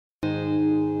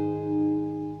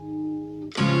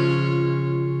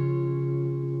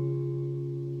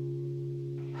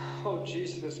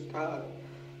Jesus, God.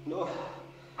 No.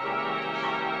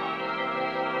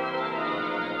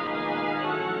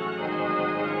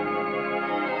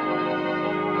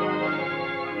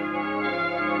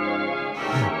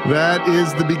 That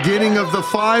is the beginning of the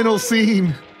final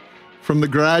scene from The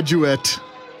Graduate,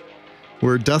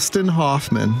 where Dustin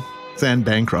Hoffman, it's Anne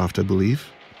Bancroft, I believe,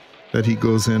 that he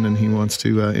goes in and he wants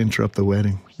to interrupt the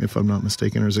wedding, if I'm not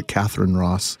mistaken, or is it Catherine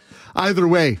Ross? Either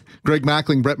way, Greg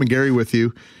Mackling, Brett McGarry with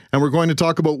you, and we're going to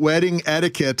talk about wedding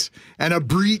etiquette and a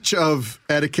breach of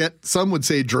etiquette. Some would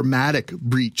say dramatic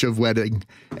breach of wedding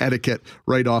etiquette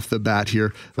right off the bat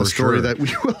here. A story that we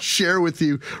will share with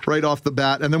you right off the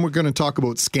bat. And then we're going to talk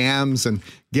about scams and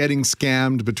getting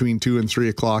scammed between 2 and 3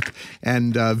 o'clock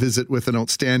and visit with an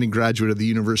outstanding graduate of the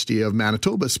University of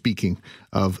Manitoba. Speaking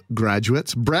of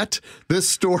graduates, Brett, this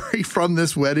story from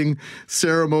this wedding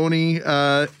ceremony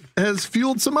has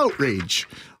fueled some outrage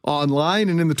online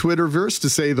and in the Twitterverse, to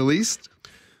say the least.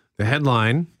 The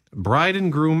headline, bride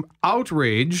and groom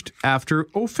outraged after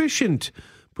officiant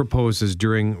proposes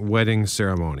during wedding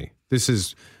ceremony. This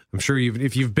is, I'm sure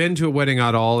if you've been to a wedding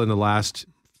at all in the last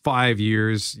 5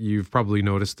 years, you've probably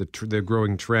noticed the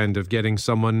growing trend of getting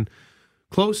someone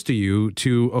close to you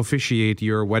to officiate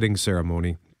your wedding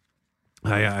ceremony.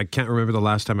 I can't remember the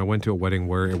last time I went to a wedding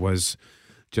where it was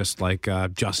just like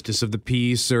justice of the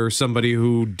peace or somebody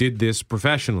who did this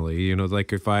professionally. You know,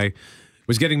 like if I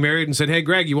was getting married and said, hey,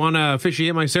 Greg, you want to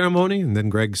officiate my ceremony? And then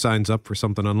Greg signs up for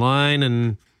something online,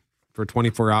 and for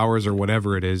 24 hours or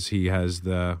whatever it is, he has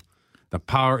the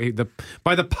power,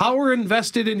 by the power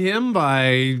invested in him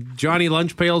by Johnny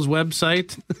Lunchpail's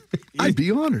website. I'd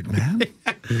be honored,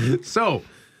 man. So,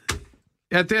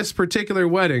 at this particular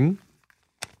wedding,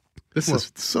 this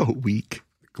is so weak.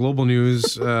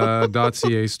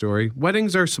 Globalnews.ca story.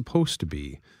 Weddings are supposed to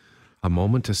be a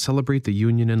moment to celebrate the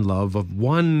union and love of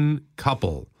one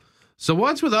couple. So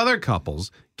what's with other couples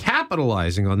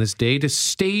capitalizing on this day to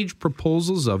stage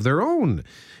proposals of their own?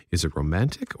 Is it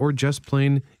romantic or just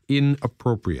plain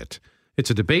inappropriate? It's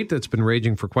a debate that's been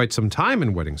raging for quite some time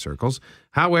in wedding circles.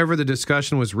 However, the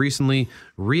discussion was recently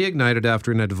reignited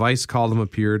after an advice column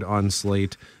appeared on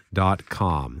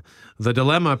Slate.com. The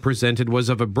dilemma presented was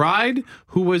of a bride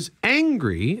who was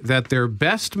angry that their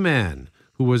best man,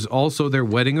 who was also their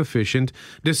wedding officiant,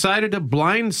 decided to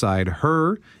blindside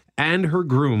her and her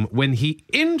groom when he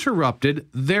interrupted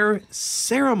their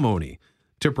ceremony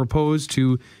to propose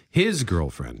to his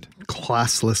girlfriend.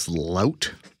 Classless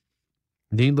lout.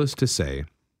 Needless to say,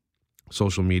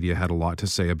 social media had a lot to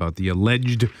say about the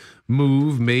alleged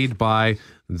move made by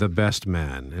the best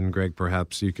man. And Greg,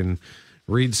 perhaps you can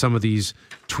read some of these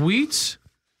tweets.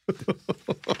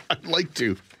 I'd like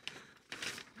to.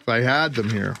 If I had them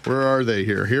here. Where are they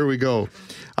here? Here we go.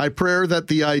 I pray that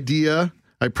the idea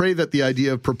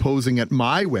of proposing at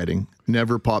my wedding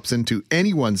never pops into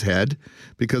anyone's head,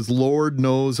 because Lord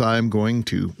knows I'm going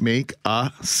to make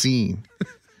a scene.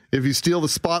 If you steal the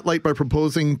spotlight by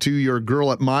proposing to your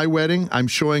girl at my wedding, I'm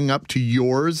showing up to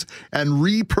yours and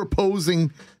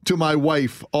re-proposing to my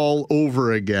wife all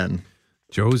over again.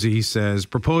 Josie says,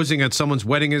 proposing at someone's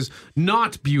wedding is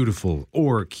not beautiful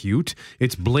or cute.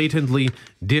 It's blatantly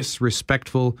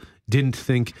disrespectful. Didn't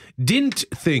think,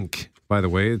 by the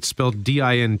way, it's spelled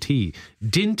D-I-N-T.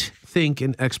 Didn't think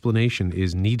an explanation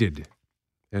is needed.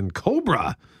 And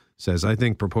Cobra says, I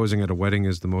think proposing at a wedding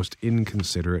is the most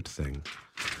inconsiderate thing.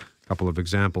 A couple of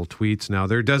example tweets. Now,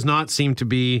 there does not seem to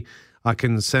be a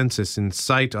consensus in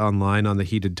sight online on the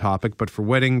heated topic, but for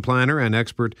wedding planner and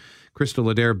expert Crystal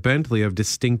Adair Bentley of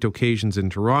Distinct Occasions in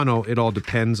Toronto, it all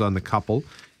depends on the couple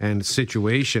and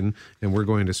situation, and we're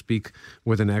going to speak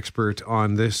with an expert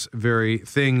on this very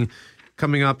thing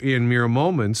coming up in mere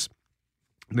moments.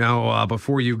 Now,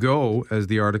 before you go, as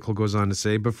the article goes on to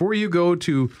say, before you go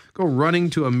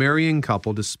running to a marrying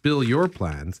couple to spill your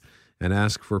plans and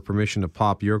ask for permission to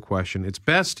pop your question, it's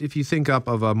best if you think up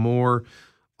of a more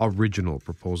original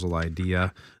proposal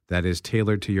idea that is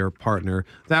tailored to your partner.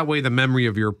 That way, the memory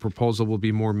of your proposal will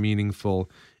be more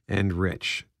meaningful and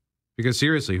rich. Because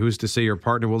seriously, who's to say your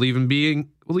partner will even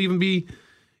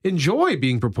enjoy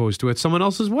being proposed to at someone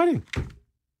else's wedding?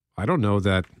 I don't know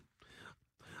that.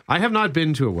 I have not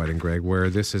been to a wedding, Greg,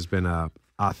 where this has been a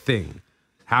thing.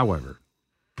 However,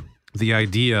 the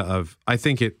idea of,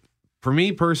 for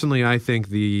me personally, I think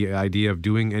the idea of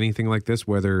doing anything like this,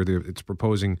 whether it's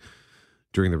proposing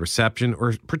during the reception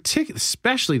or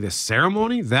especially the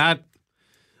ceremony, that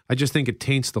I just think it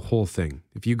taints the whole thing.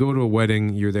 If you go to a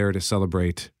wedding, you're there to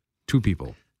celebrate two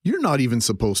people. You're not even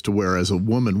supposed to wear, as a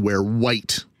woman, wear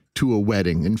white to a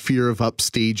wedding in fear of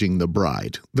upstaging the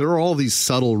bride. There are all these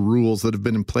subtle rules that have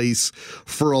been in place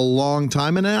for a long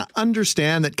time. And I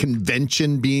understand that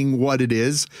convention being what it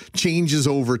is changes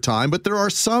over time, but there are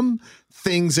some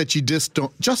things that you just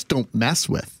don't mess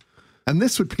with. And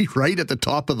this would be right at the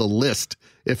top of the list,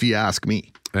 if you ask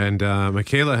me. And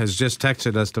Michaela has just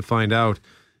texted us to find out,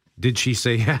 did she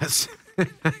say yes?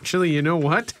 Actually, you know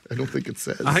what? I don't think it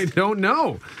says. I don't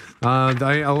know.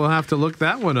 I will have to look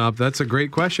that one up. That's a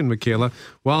great question, Michaela.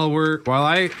 While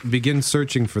I begin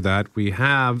searching for that, we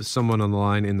have someone on the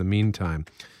line in the meantime.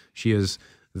 She is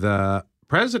the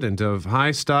president of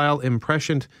High Style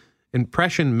Impression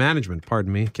Management.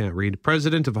 Pardon me, can't read.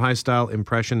 President of High Style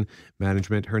Impression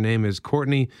Management. Her name is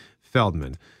Courtney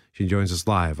Feldman. She joins us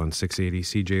live on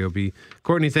 680 CJOB.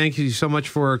 Courtney, thank you so much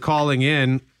for calling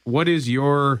in. What is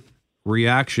your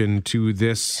reaction to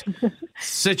this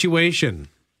situation?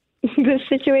 The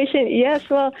situation, yes.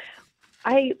 Well,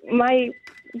 my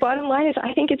bottom line is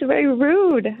I think it's very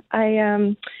rude.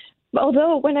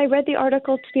 Although when I read the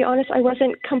article, to be honest, I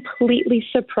wasn't completely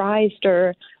surprised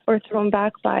or thrown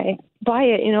back by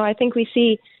it. You know, I think we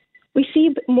see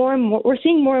more and more. We're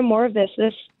seeing more and more of this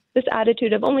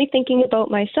attitude of only thinking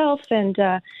about myself and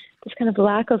this kind of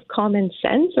lack of common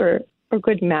sense or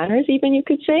good manners, even you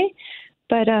could say.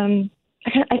 But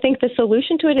I think the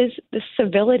solution to it is the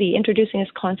civility, introducing this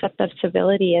concept of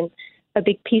civility. And a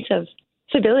big piece of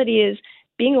civility is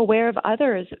being aware of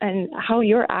others and how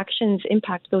your actions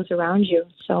impact those around you.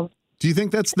 So, do you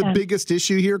think that's the biggest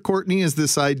issue here, Courtney, is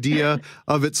this idea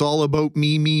of it's all about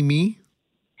me, me, me?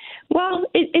 Well,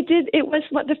 it did. It was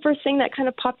the first thing that kind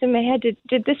of popped in my head.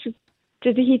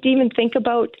 Did he even think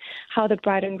about how the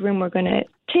bride and groom were going to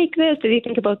take this? Did he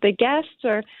think about the guests?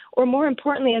 Or more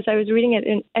importantly, as I was reading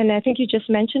it, and I think you just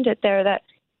mentioned it there, that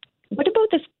what about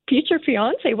this future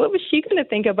fiance? What was she going to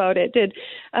think about it? Did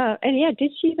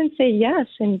she even say yes?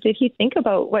 And did he think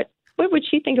about what would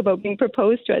she think about being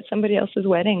proposed to at somebody else's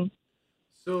wedding?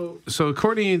 So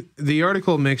Courtney, the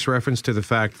article makes reference to the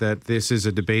fact that this is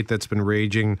a debate that's been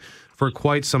raging for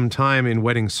quite some time in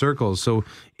wedding circles. So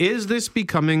is this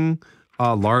becoming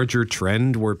a larger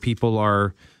trend where people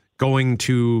are going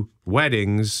to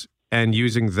weddings and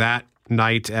using that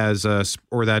night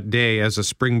or that day as a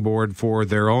springboard for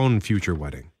their own future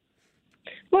wedding?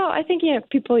 Well, I think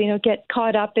people get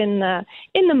caught up in the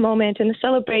moment and the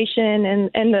celebration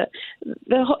and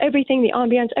the whole, everything, the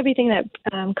ambiance, everything that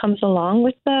comes along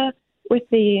with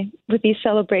these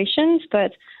celebrations.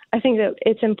 But I think that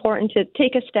it's important to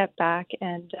take a step back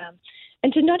and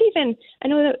to not even. I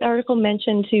know that article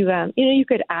mentioned to you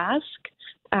could ask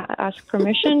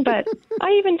permission, but I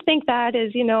even think that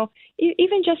is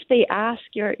even just they ask,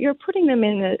 you're putting them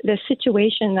in the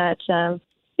situation that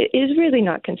is really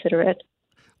not considerate.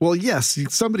 Well, yes,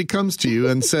 somebody comes to you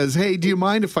and says, hey, do you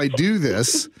mind if I do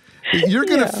this? You're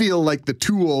going to feel like the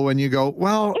tool when you go,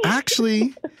 well,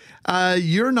 actually,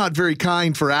 you're not very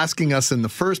kind for asking us in the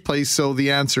first place, so the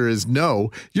answer is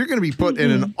no. You're going to be put in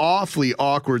an awfully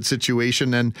awkward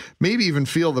situation and maybe even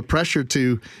feel the pressure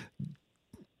to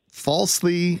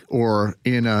falsely or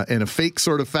in a fake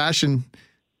sort of fashion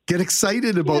get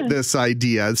excited about this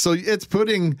idea. So it's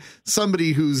putting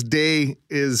somebody whose day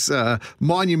is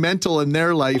monumental in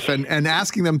their life and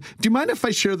asking them, do you mind if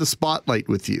I share the spotlight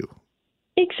with you?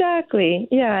 Exactly.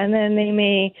 Yeah. And then they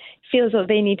may feel as though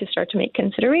they need to start to make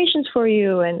considerations for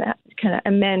you and kind of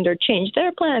amend or change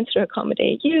their plans to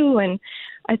accommodate you. And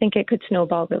I think it could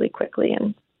snowball really quickly.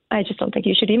 And I just don't think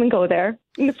you should even go there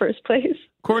in the first place.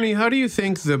 Courtney, how do you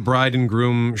think the bride and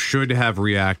groom should have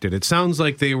reacted? It sounds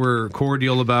like they were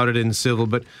cordial about it and civil,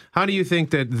 but how do you think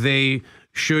that they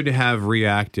should have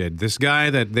reacted? This guy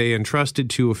that they entrusted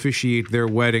to officiate their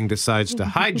wedding decides to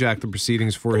hijack the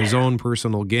proceedings for his own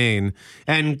personal gain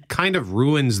and kind of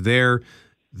ruins their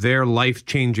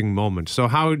life-changing moment. So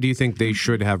how do you think they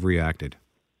should have reacted?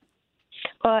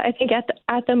 Well, I think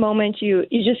at the moment you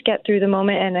just get through the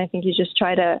moment, and I think you just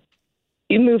try to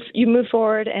you move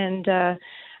forward and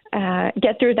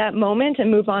get through that moment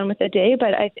and move on with the day.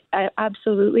 But I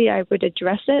absolutely I would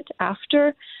address it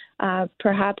after,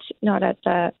 perhaps not at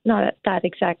that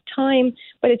exact time,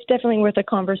 but it's definitely worth a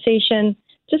conversation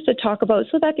just to talk about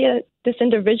so that this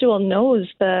individual knows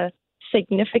the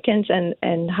significance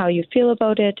and how you feel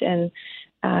about it, and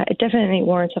it definitely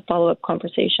warrants a follow-up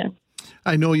conversation.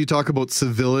 I know you talk about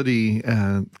civility,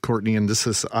 Courtney, and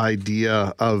this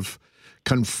idea of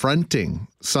confronting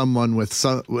someone with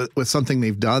something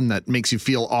they've done that makes you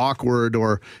feel awkward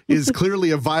or is clearly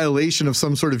a violation of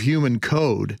some sort of human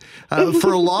code.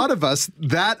 For a lot of us,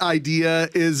 that idea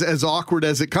is as awkward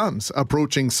as it comes,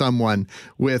 approaching someone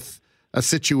with a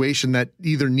situation that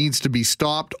either needs to be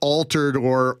stopped, altered,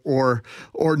 or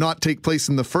not take place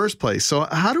in the first place. So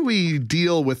how do we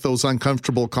deal with those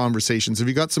uncomfortable conversations? Have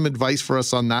you got some advice for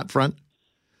us on that front?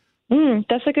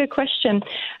 That's a good question.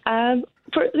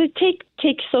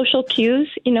 Take social cues,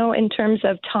 in terms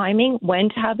of timing, when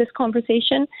to have this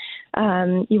conversation.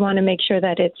 You want to make sure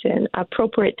that it's an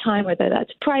appropriate time, whether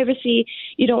that's privacy.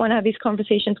 You don't want to have these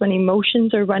conversations when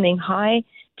emotions are running high.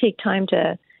 Take time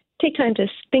to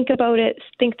think about it,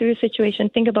 think through the situation,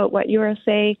 think about what you're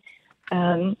saying.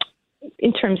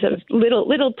 In terms of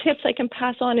little tips I can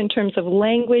pass on in terms of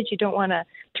language, you don't want to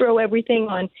throw everything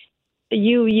on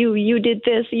you did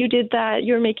this, you did that,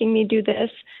 you're making me do this.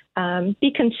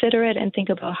 Be considerate and think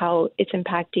about how it's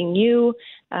impacting you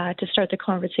to start the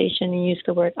conversation, and use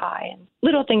the word I. And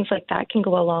little things like that can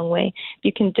go a long way.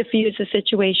 You can diffuse the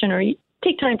situation, or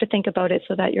take time to think about it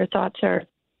so that your thoughts are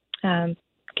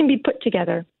can be put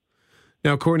together.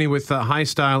 Now, Courtney, with High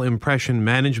Style Impression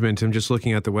Management, I'm just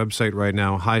looking at the website right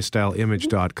now,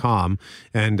 highstyleimage.com,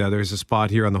 and there's a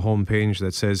spot here on the homepage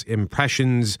that says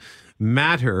Impressions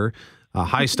Matter,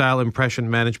 High Style Impression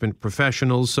Management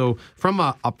Professionals. So from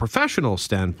a professional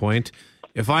standpoint,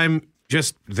 if I'm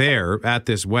just there at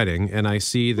this wedding and I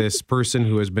see this person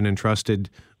who has been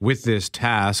entrusted with this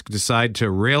task decide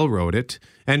to railroad it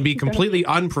and be completely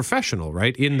unprofessional,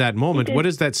 right, in that moment, what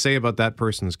does that say about that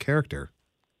person's character?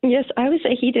 Yes, I would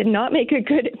say he did not make a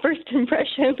good first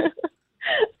impression.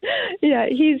 Yeah,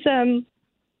 he's.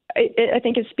 I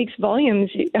think it speaks volumes.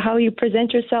 How you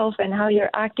present yourself and how you're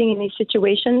acting in these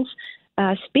situations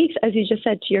speaks, as you just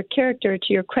said, to your character,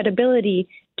 to your credibility,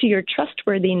 to your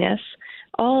trustworthiness.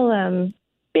 All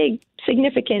big,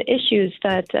 significant issues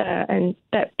that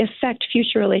affect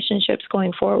future relationships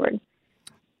going forward.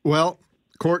 Well,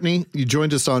 Courtney, you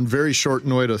joined us on very short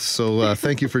notice, so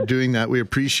thank you for doing that. We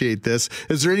appreciate this.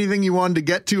 Is there anything you wanted to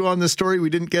get to on the story we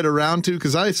didn't get around to?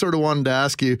 Because I sort of wanted to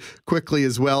ask you quickly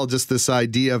as well, just this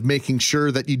idea of making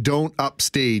sure that you don't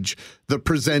upstage the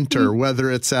presenter, whether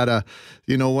it's at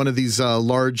one of these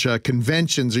large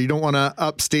conventions, or you don't want to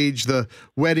upstage the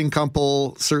wedding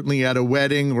couple, certainly at a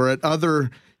wedding or at other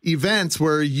events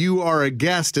where you are a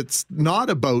guest. It's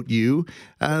not about you.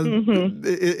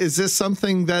 Is this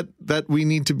something that we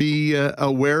need to be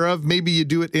aware of? Maybe you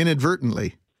do it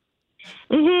inadvertently.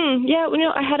 Yeah,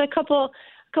 I had a couple of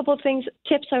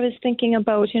tips I was thinking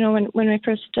about. When we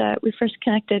first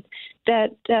connected,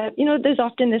 that there's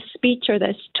often this speech or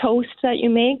this toast that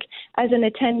you make as an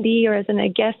attendee or as a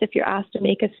guest. If you're asked to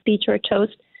make a speech or a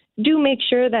toast, do make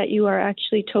sure that you are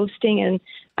actually toasting and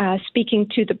speaking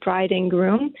to the bride and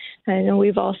groom. I know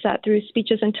we've all sat through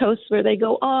speeches and toasts where they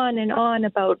go on and on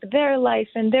about their life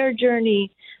and their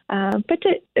journey, but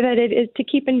that it is to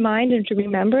keep in mind and to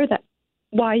remember that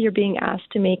why you're being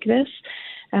asked to make this.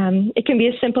 It can be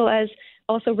as simple as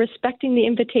also respecting the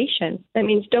invitation. That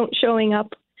means don't show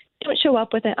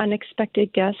up with an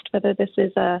unexpected guest, whether this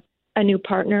is a new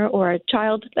partner or a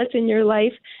child that's in your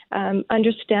life.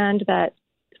 Understand that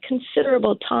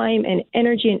considerable time and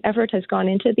energy and effort has gone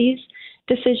into these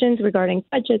decisions regarding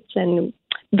budgets and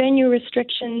venue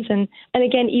restrictions. And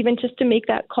again, even just to make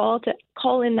that call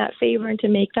in that favor and to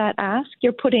make that ask,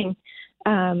 you're putting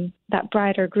that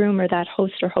bride or groom or that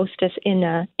host or hostess in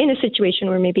a situation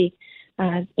where maybe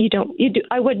I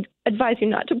would advise you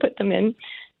not to put them in.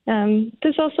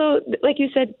 There's also, like you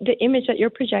said, the image that you're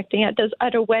projecting at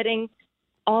a wedding.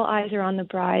 All eyes are on the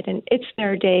bride and it's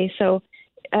their day. So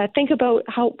think about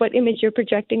what image you're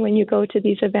projecting when you go to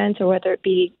these events, or whether it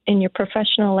be in your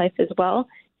professional life as well.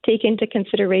 Take into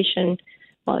consideration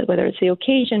whether it's the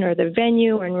occasion or the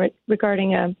venue, or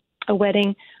regarding a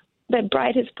wedding. The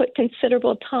bride has put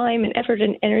considerable time and effort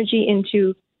and energy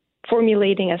into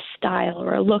formulating a style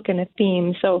or a look and a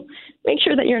theme. So make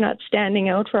sure that you're not standing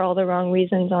out for all the wrong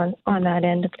reasons on that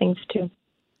end of things too.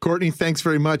 Courtney, thanks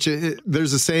very much.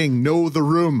 There's a saying, know the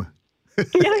room.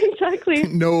 Yeah, exactly.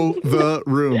 Know the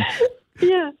room.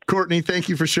 Yeah. Courtney, thank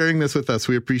you for sharing this with us.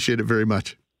 We appreciate it very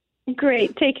much.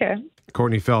 Great. Take care.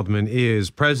 Courtney Feldman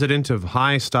is president of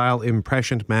High Style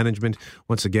Impression Management.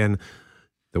 Once again,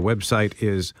 the website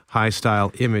is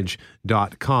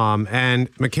highstyleimage.com. And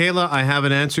Michaela, I have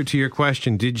an answer to your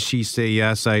question. Did she say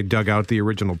yes? I dug out the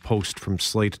original post from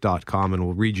slate.com and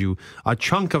we'll read you a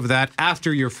chunk of that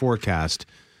after your forecast,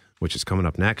 which is coming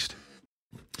up next.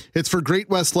 It's for Great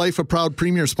West Life, a proud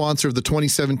premier sponsor of the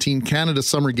 2017 Canada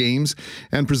Summer Games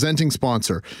and presenting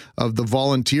sponsor of the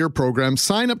Volunteer Program.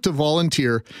 Sign up to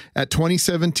volunteer at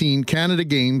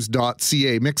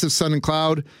 2017canadagames.ca. Mix of sun and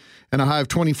cloud and a high of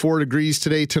 24 degrees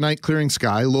today. Tonight, clearing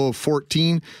sky, low of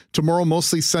 14. Tomorrow,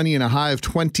 mostly sunny and a high of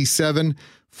 27.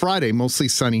 Friday, mostly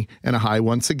sunny and a high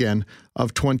once again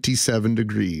of 27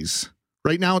 degrees.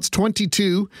 Right now it's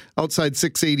 22 outside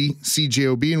 680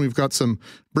 CJOB, and we've got some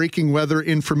breaking weather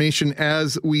information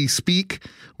as we speak.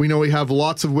 We know we have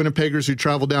lots of Winnipeggers who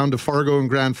travel down to Fargo and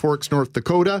Grand Forks, North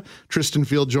Dakota. Tristan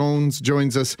Field-Jones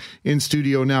joins us in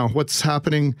studio now. What's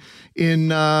happening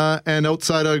in and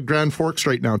outside of Grand Forks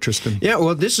right now, Tristan? Yeah,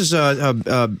 well, this is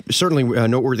certainly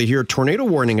noteworthy here. Tornado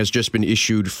warning has just been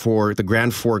issued for the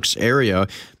Grand Forks area.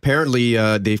 Apparently,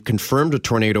 they've confirmed a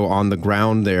tornado on the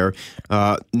ground there.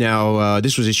 Now,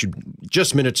 this was issued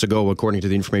just minutes ago, according to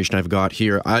the information I've got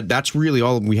here. That's really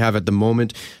all we have at the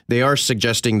moment. They are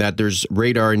suggesting that there's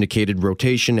radar-indicated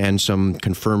rotation and some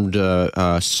confirmed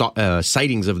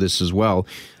sightings of this as well.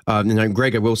 And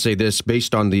Greg, I will say this,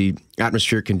 based on the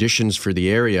atmospheric conditions for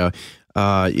the area,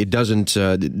 it doesn't,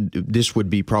 this would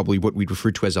be probably what we'd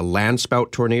refer to as a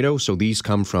landspout tornado. So these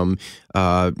come from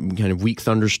kind of weak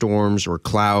thunderstorms or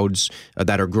clouds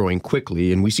that are growing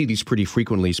quickly. And we see these pretty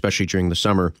frequently, especially during the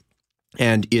summer.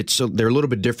 And they're a little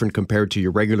bit different compared to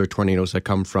your regular tornadoes that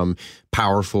come from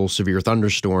powerful, severe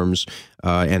thunderstorms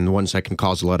and the ones that can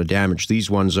cause a lot of damage. These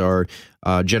ones are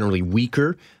generally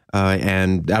weaker.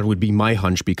 And that would be my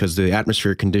hunch, because the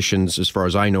atmospheric conditions, as far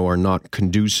as I know, are not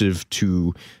conducive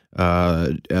to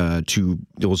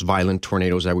those violent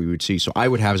tornadoes that we would see. So I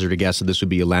would hazard a guess that this would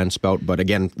be a landspout. But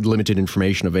again, limited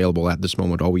information available at this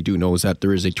moment. All we do know is that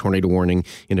there is a tornado warning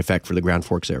in effect for the Grand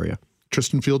Forks area.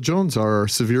 Tristan Field-Jones, our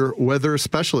severe weather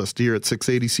specialist here at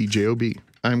 680 CJOB.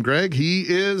 I'm Greg. He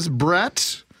is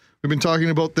Brett. We've been talking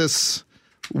about this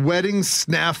wedding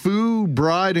snafu.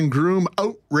 Bride and groom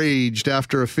outraged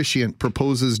after officiant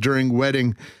proposes during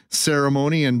wedding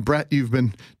ceremony. And Brett, you've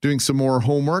been doing some more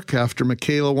homework after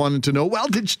Michaela wanted to know, well,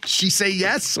 did she say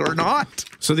yes or not?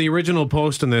 So the original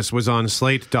post on this was on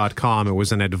slate.com. It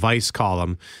was an advice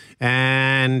column.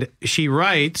 And she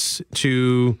writes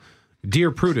to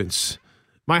Dear Prudence,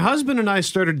 my husband and I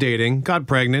started dating, got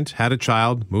pregnant, had a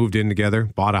child, moved in together,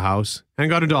 bought a house, and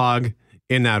got a dog,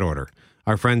 in that order.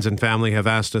 Our friends and family have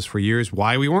asked us for years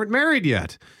why we weren't married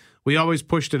yet. We always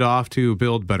pushed it off to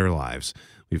build better lives.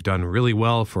 We've done really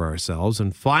well for ourselves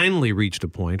and finally reached a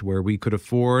point where we could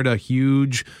afford a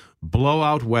huge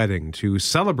blowout wedding to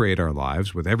celebrate our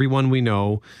lives with everyone we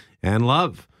know and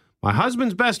love. My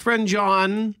husband's best friend,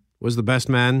 John, was the best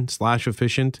man /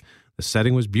 officiant. The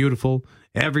setting was beautiful.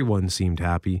 Everyone seemed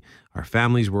happy. Our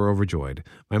families were overjoyed.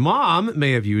 My mom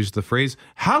may have used the phrase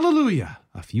hallelujah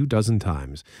a few dozen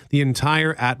times. The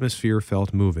entire atmosphere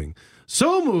felt moving.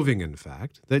 So moving, in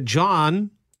fact, that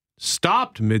John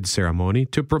stopped mid-ceremony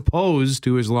to propose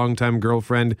to his longtime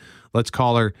girlfriend, let's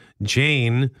call her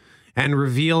Jane, and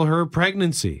reveal her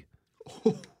pregnancy.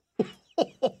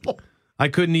 I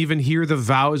couldn't even hear the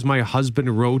vows my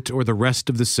husband wrote or the rest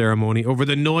of the ceremony over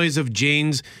the noise of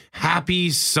Jane's happy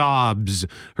sobs.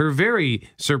 Her very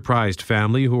surprised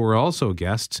family, who were also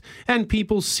guests, and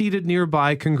people seated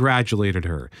nearby congratulated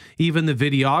her. Even the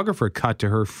videographer cut to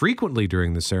her frequently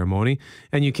during the ceremony,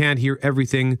 and you can't hear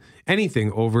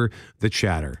anything over the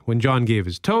chatter. When John gave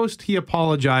his toast, he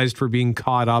apologized for being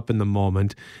caught up in the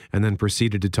moment and then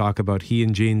proceeded to talk about he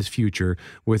and Jane's future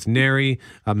with nary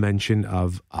a mention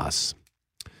of us.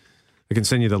 I can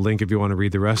send you the link if you want to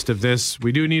read the rest of this.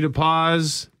 We do need a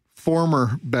pause.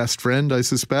 Former best friend, I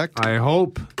suspect. I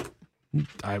hope.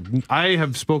 I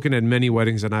have spoken at many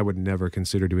weddings, and I would never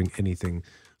consider doing anything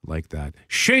like that.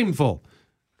 Shameful.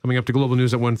 Coming up to Global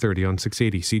News at 1:30 on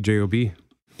 680 CJOB.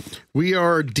 We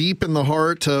are deep in the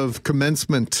heart of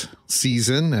commencement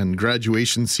season and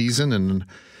graduation season and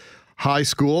high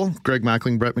school. Greg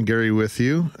Mackling, Brett McGarry with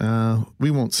you.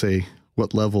 We won't say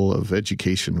what level of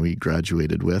education we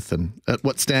graduated with and at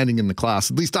what standing in the class.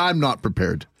 At least I'm not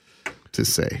prepared to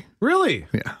say. Really?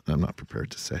 Yeah, I'm not prepared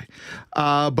to say.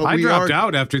 But I dropped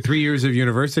out after 3 years of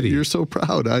university. You're so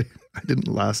proud. I didn't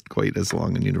last quite as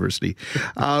long in university.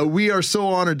 We are so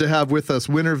honored to have with us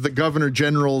winner of the Governor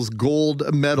General's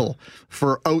Gold Medal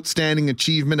for outstanding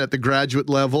achievement at the graduate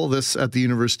level, this at the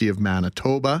University of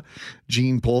Manitoba,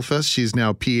 Jean Polfus. She's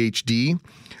now PhD.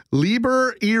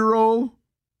 Liber Ero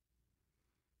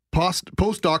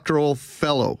postdoctoral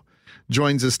fellow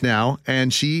joins us now,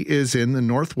 and she is in the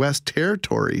Northwest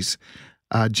Territories.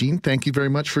 Jean, thank you very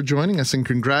much for joining us, and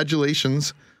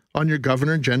congratulations on your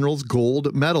Governor General's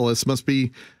Gold Medal. This must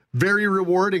be very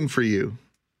rewarding for you.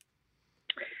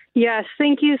 Yes,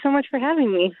 thank you so much for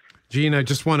having me. Jean, I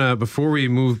just want to, before we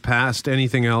move past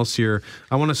anything else here,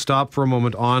 I want to stop for a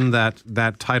moment on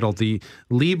that title, the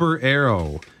Liber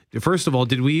Ero. First of all,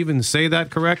 did we even say that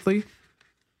correctly?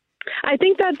 I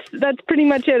think that's pretty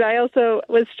much it. I also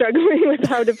was struggling with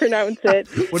how to pronounce it.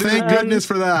 Thank goodness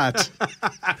for that.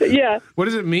 Yeah. What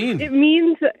does it mean? It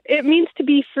means to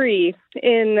be free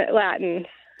in Latin.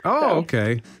 Oh,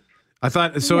 okay. I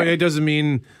thought so. It doesn't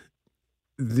mean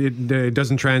it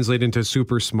doesn't translate into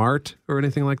super smart or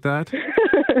anything like that.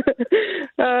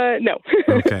 No.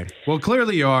 Okay. Well,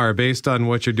 clearly you are, based on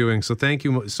what you're doing. So thank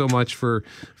you so much for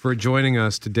joining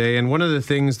us today. And one of the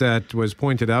things that was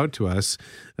pointed out to us,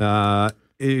 of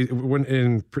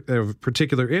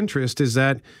particular interest, is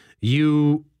that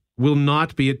you will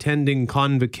not be attending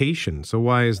Convocation. So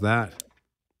why is that?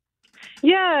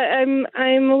 Yeah,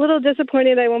 I'm a little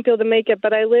disappointed I won't be able to make it,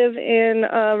 but I live in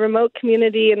a remote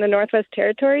community in the Northwest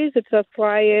Territories. It's a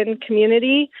fly-in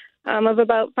community of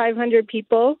about 500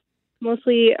 people,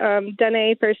 mostly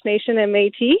Dene, First Nation, and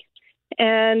Métis.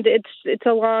 And it's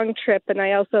a long trip, and I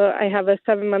have a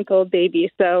 7-month-old baby,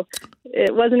 so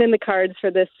it wasn't in the cards for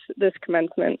this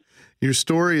commencement. Your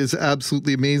story is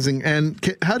absolutely amazing.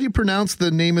 And how do you pronounce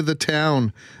the name of the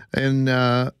town in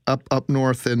up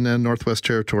north in the Northwest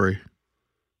Territory?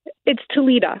 It's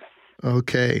Toledo.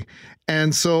 Okay.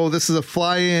 And so this is a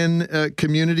fly-in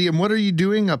community. And what are you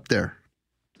doing up there?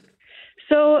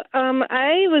 So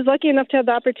I was lucky enough to have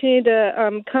the opportunity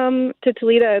to come to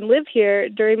Toledo and live here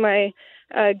during my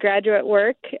graduate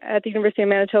work at the University of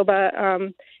Manitoba,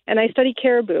 and I study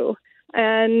caribou.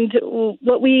 And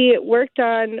what we worked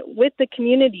on with the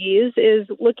communities is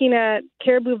looking at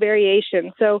caribou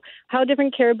variation, so how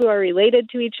different caribou are related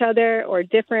to each other or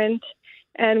different.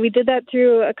 And we did that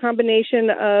through a combination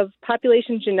of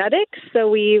population genetics. So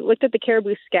we looked at the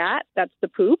caribou scat, that's the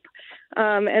poop,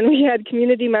 and we had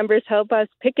community members help us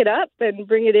pick it up and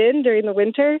bring it in during the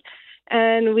winter.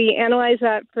 And we analyzed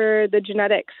that for the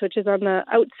genetics, which is on the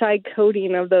outside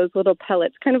coating of those little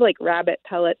pellets, kind of like rabbit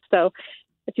pellets. So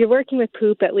if you're working with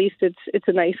poop, at least it's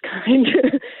a nice kind.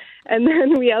 And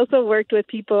then we also worked with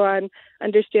people on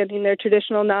understanding their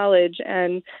traditional knowledge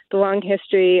and the long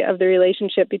history of the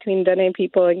relationship between Dene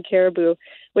people and caribou,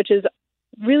 which is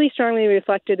really strongly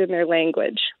reflected in their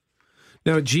language.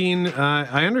 Now, Jean,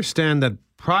 I understand that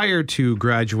prior to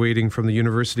graduating from the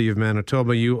University of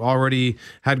Manitoba, you already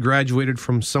had graduated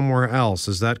from somewhere else.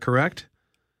 Is that correct?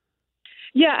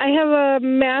 Yeah, I have a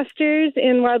master's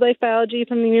in wildlife biology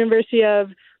from the University of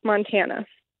Montana.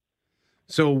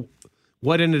 So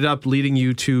what ended up leading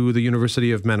you to the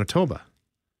University of Manitoba?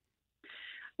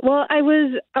 Well, I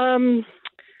was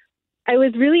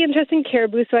really interested in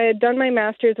caribou, so I had done my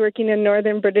master's working in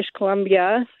northern British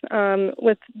Columbia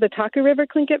with the Taku River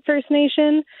Tlingit First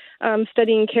Nation,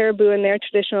 studying caribou in their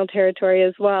traditional territory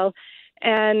as well.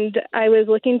 And I was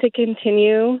looking to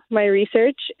continue my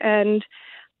research, and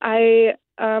I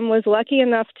was lucky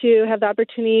enough to have the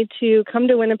opportunity to come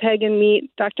to Winnipeg and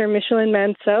meet Dr. Micheline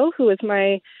Manceau, who was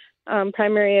my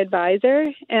primary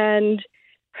advisor, and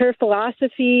her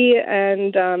philosophy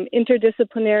and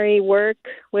interdisciplinary work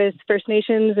with First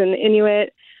Nations and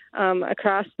Inuit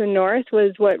across the North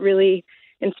was what really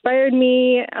inspired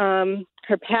me.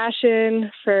 Her passion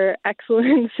for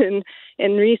excellence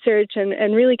in research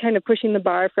and really kind of pushing the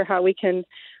bar for how we can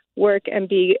work and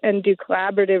do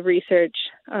collaborative research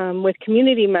with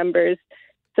community members.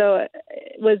 So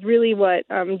it was really what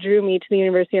drew me to the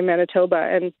University of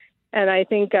Manitoba. And I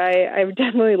think I've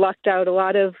definitely lucked out. A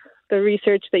lot of the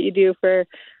research that you do for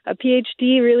a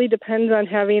PhD really depends on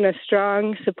having a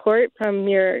strong support from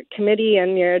your committee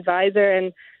and your advisor.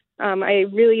 And I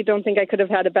really don't think I could have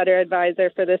had a better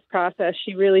advisor for this process.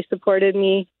 She really supported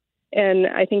me. And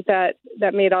I think that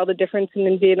made all the difference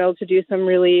in being able to do some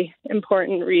really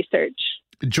important research.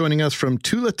 Joining us from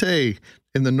Tulaté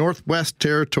in the Northwest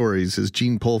Territories is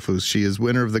Jean Polfus. She is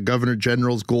winner of the Governor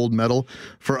General's Gold Medal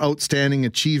for Outstanding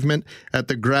Achievement at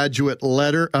the graduate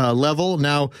level.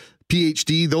 Now,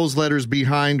 PhD, those letters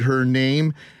behind her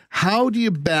name. How do you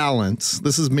balance,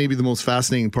 this is maybe the most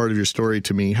fascinating part of your story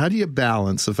to me, how do you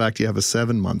balance the fact you have a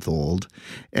 7-month-old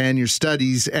and your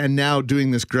studies and now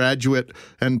doing this graduate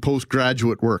and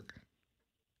postgraduate work?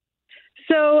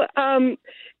 So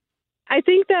I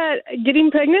think that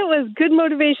getting pregnant was good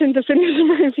motivation to finish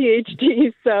my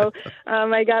PhD. So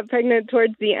I got pregnant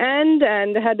towards the end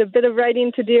and had a bit of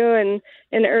writing to do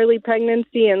in early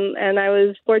pregnancy, and I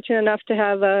was fortunate enough to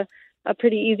have a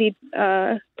pretty easy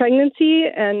pregnancy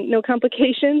and no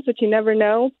complications, which you never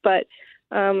know. But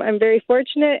I'm very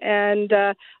fortunate, and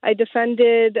I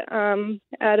defended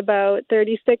at about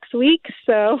 36 weeks.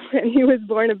 So, and he was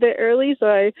born a bit early, so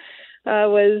I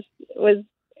was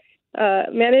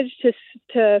managed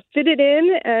to fit it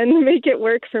in and make it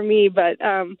work for me. But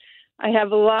I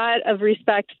have a lot of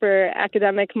respect for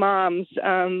academic moms.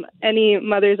 Any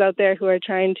mothers out there who are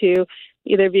trying to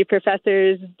either be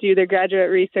professors, do their graduate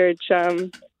research,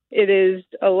 it is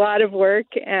a lot of work,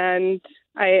 and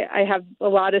I have a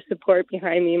lot of support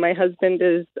behind me. My husband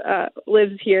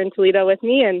lives here in Toledo with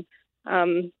me,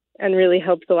 and really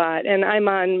helps a lot. And I'm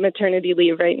on maternity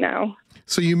leave right now.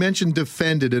 So you mentioned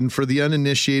defended, and for the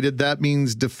uninitiated, that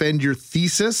means defend your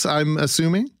thesis, I'm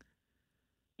assuming?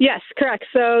 Yes, correct.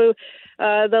 So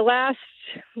the last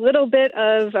little bit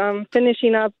of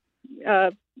finishing up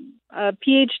a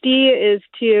PhD is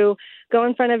to go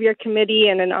in front of your committee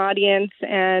and an audience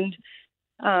and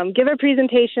give a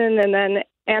presentation and then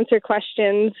answer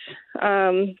questions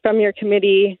from your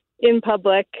committee in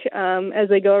public as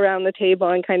they go around the table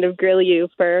and kind of grill you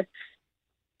for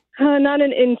not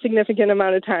an insignificant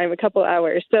amount of time, a couple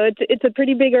hours. So it's a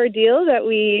pretty big ordeal that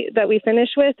we finish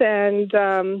with, and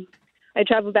I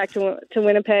traveled back to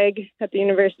Winnipeg at the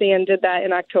university and did that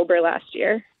in October last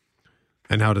year.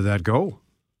 And how did that go?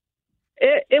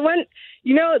 It went,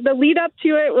 the lead up to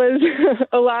it was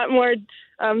a lot more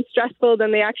stressful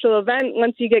than the actual event.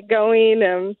 Once you get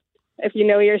going, if you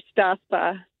know your stuff,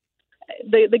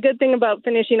 the good thing about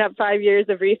finishing up 5 years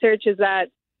of research is that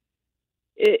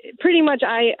pretty much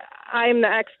I'm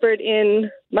the expert in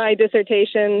my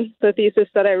dissertation, the thesis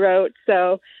that I wrote.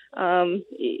 So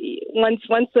once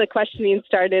the questioning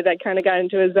started, I kind of got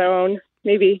into a zone.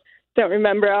 Maybe don't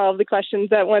remember all of the questions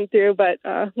that went through, but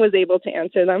was able to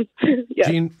answer them.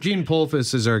 Yeah. Jean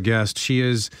Polfus is our guest. She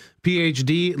is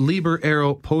PhD, Liber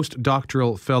Aero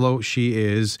postdoctoral fellow. She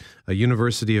is a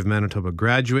University of Manitoba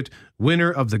graduate, winner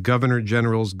of the Governor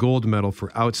General's Gold Medal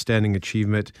for Outstanding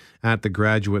Achievement at the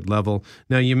graduate level.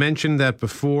 Now, you mentioned that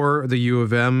before the U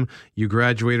of M, you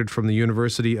graduated from the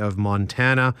University of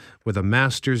Montana with a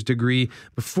master's degree.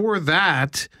 Before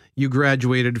that, you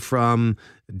graduated from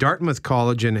Dartmouth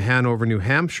College in Hanover, New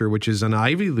Hampshire, which is an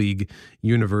Ivy League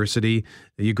university.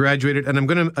 You graduated, and I'm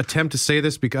going to attempt to say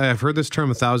this because I've heard this term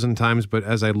 1,000 times, but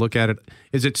as I look at it,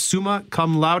 is it summa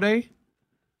cum laude?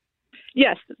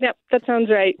 Yes, yep, that sounds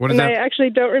right. I actually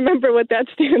don't remember what that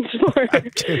stands for,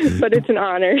 but it's an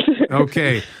honor.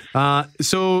 Okay.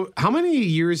 So how many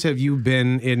years have you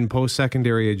been in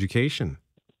post-secondary education?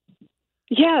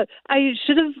 Yeah, I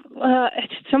should have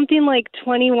something like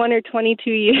 21 or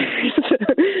 22 years.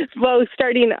 Well,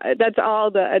 that's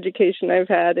all the education I've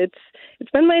had.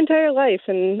 It's been my entire life,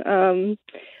 and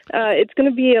it's going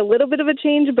to be a little bit of a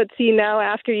change. But see, now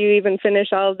after you even finish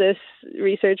all of this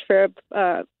research for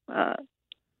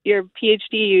your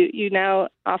PhD, you now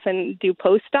often do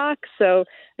postdocs, so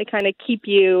they kind of keep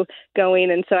you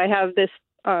going. And so I have this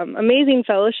amazing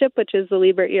fellowship, which is the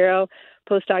Liber Aero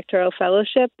Postdoctoral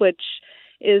Fellowship, which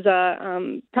is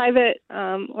a private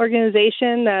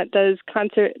organization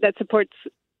that supports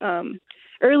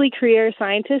early career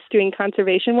scientists doing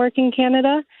conservation work in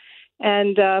Canada,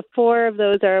 and 4 of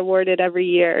those are awarded every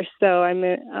year. So I'm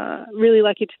really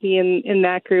lucky to be in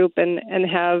that group and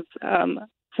have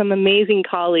some amazing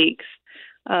colleagues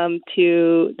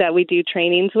that we do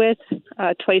trainings with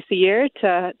twice a year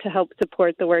to help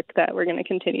support the work that we're going to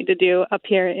continue to do up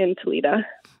here in Toledo.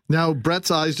 Now,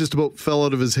 Brett's eyes just about fell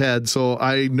out of his head, so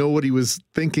I know what he was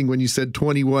thinking when you said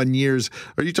 21 years.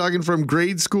 Are you talking from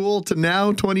grade school to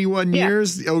now, 21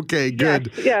 years? Okay,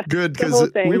 good. Yeah, good, because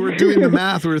we were doing the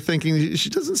math. We were thinking she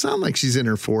doesn't sound like she's in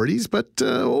her 40s, but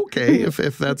okay,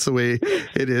 if that's the way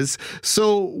it is.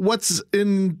 So what's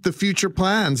in the future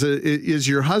plans? Is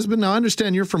your husband, now I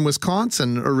understand you're from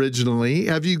Wisconsin originally.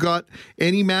 Have you got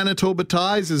any Manitoba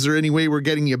ties? Is there any way we're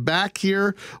getting you back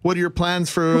here? What are your plans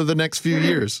for the next few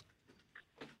years?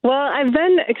 Well, I've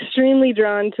been extremely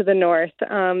drawn to the north.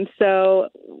 So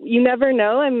you never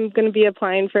know. I'm going to be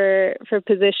applying for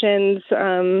positions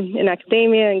in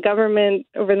academia and government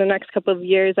over the next couple of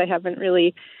years. I haven't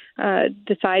really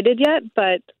decided yet,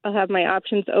 but I'll have my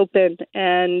options open.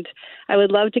 And I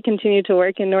would love to continue to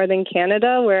work in northern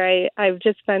Canada, where I've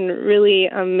just been really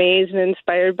amazed and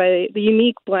inspired by the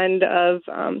unique blend of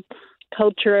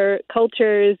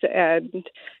cultures and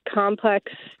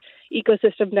complex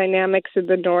ecosystem dynamics in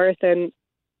the north, and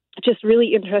just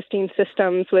really interesting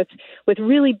systems with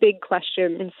really big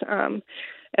questions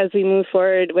as we move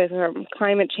forward with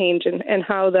climate change and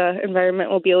how the environment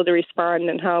will be able to respond,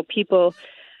 and how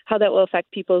that will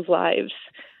affect people's lives,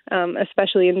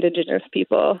 especially Indigenous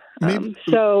people.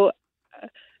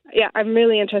 Yeah, I'm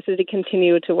really interested to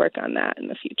continue to work on that in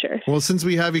the future. Well, since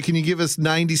we have you, can you give us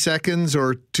 90 seconds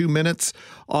or 2 minutes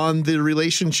on the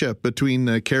relationship between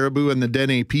the Caribou and the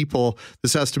Dene people?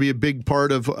 This has to be a big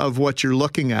part of what you're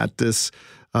looking at,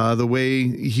 the way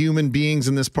human beings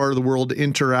in this part of the world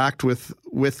interact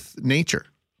with nature.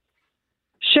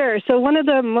 Sure. So one of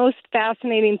the most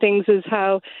fascinating things is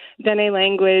how Dene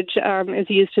language is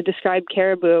used to describe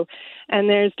caribou. And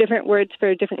there's different words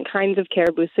for different kinds of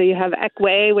caribou. So you have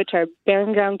ekwe, which are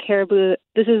barren ground caribou.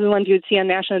 This is the ones you would see on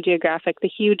National Geographic, the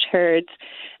huge herds.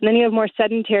 And then you have more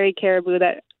sedentary caribou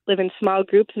that live in small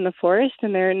groups in the forest,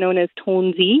 and they're known as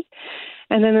tonzi.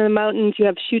 And then in the mountains, you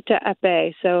have shuta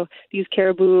epe. So these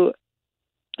caribou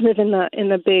live in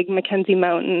the big Mackenzie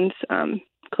Mountains,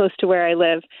 close to where I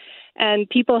live. And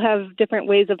people have different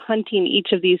ways of hunting each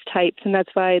of these types, and that's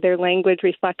why their language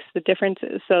reflects the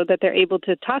differences, so that they're able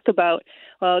to talk about,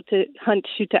 well, to hunt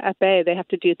shuta epe, they have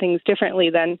to do things differently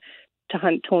than to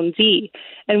hunt tonzi.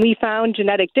 And we found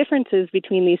genetic differences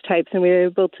between these types, and we were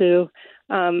able to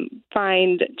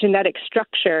find genetic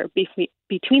structure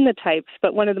between the types.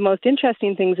 But one of the most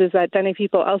interesting things is that Dene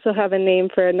people also have a name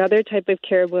for another type of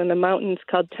caribou in the mountains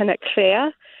called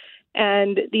tenekfea.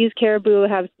 And these caribou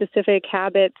have specific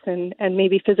habits and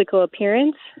maybe physical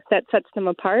appearance that sets them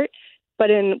apart.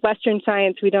 But in Western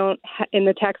science, we don't, in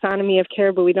the taxonomy of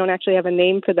caribou, we don't actually have a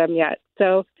name for them yet.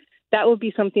 So that will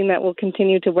be something that we'll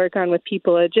continue to work on with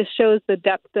people. It just shows the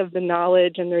depth of the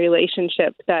knowledge and the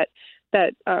relationship that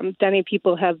Dene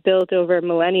people have built over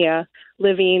millennia,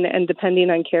 living and depending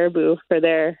on caribou for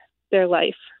their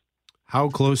life. How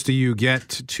close do you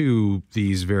get to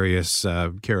these various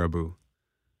caribou?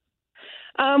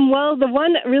 Well, the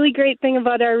one really great thing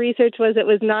about our research was it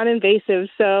was non-invasive,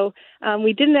 so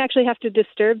we didn't actually have to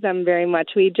disturb them very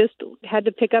much. We just had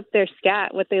to pick up their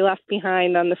scat, what they left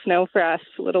behind on the snow for us,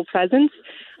 little presents.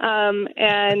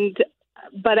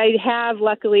 But I have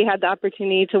luckily had the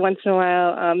opportunity to once in a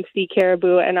while see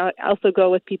caribou, and I'll also go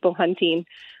with people hunting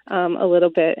a little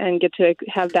bit and get to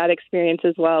have that experience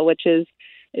as well, which is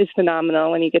phenomenal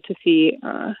when you get to see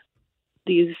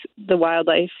the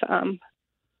wildlife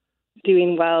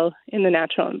doing well in the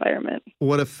natural environment.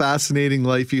 What a fascinating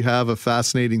life you have, a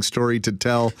fascinating story to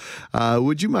tell.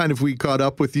 Would you mind if we caught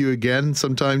up with you again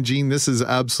sometime, Jean? This is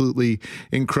absolutely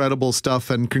incredible stuff,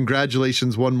 and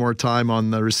congratulations one more time on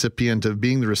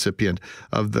being the recipient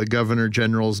of the Governor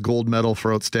General's Gold Medal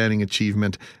for Outstanding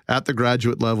Achievement at the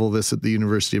graduate level, this at the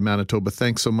University of Manitoba.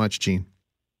 Thanks so much, Jean.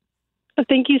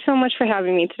 Thank you so much for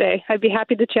having me today. I'd be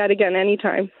happy to chat again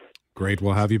anytime. Great.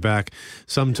 We'll have you back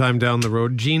sometime down the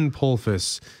road. Jean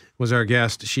Polfus was our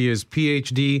guest. She is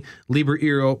PhD, Liber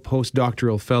Ero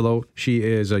postdoctoral fellow. She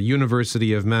is a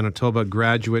University of Manitoba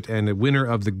graduate and a winner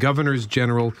of the Governor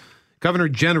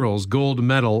General's Gold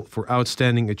Medal for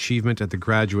Outstanding Achievement at the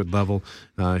graduate level.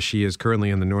 She is currently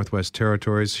in the Northwest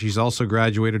Territories. She's also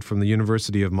graduated from the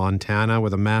University of Montana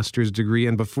with a master's degree.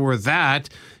 And before that,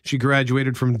 she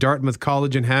graduated from Dartmouth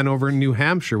College in Hanover, New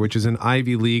Hampshire, which is an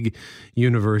Ivy League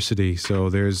university. So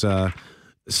there's a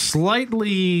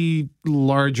slightly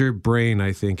larger brain,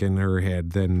 I think, in her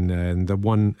head than the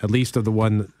one, at least of the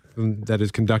one that is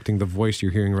conducting the voice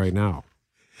you're hearing right now.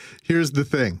 Here's the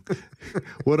thing.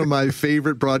 One of my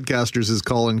favorite broadcasters is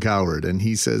Colin Cowherd, and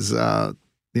he says,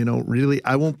 really,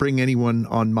 I won't bring anyone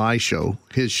on my show,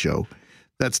 his show,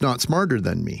 that's not smarter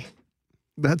than me.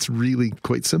 That's really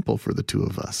quite simple for the two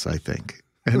of us, I think.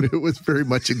 And it was very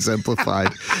much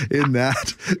exemplified in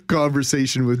that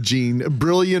conversation with Jean. A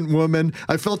brilliant woman.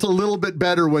 I felt a little bit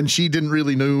better when she didn't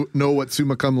really know what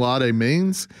summa cum laude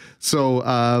means.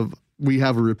 So, we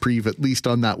have a reprieve, at least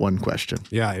on that one question.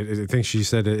 Yeah, I think she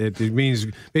said it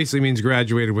basically means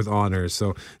graduated with honors.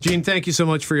 So, Jean, thank you so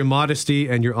much for your modesty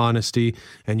and your honesty.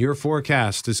 And your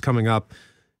forecast is coming up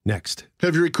next.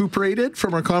 Have you recuperated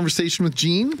from our conversation with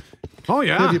Jean? Oh,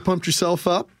 yeah. Have you pumped yourself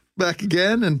up back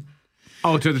again? And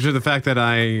to the fact that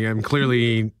I am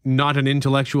clearly not an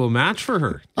intellectual match for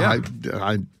her. Yeah.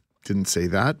 I didn't say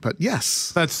that, but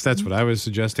yes. That's what I was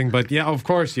suggesting. But yeah, of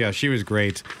course, yeah, she was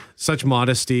great. Such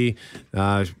modesty.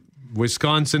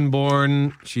 Wisconsin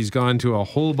born. She's gone to a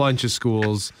whole bunch of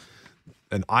schools.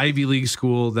 An Ivy League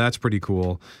school. That's pretty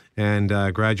cool. And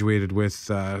graduated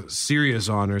with serious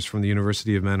honors from the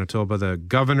University of Manitoba, the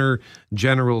Governor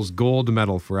General's Gold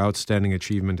Medal for Outstanding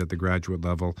Achievement at the graduate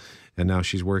level. And now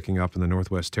she's working up in the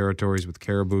Northwest Territories with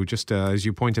caribou. Just as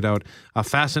you pointed out, a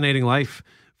fascinating life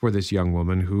for this young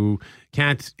woman who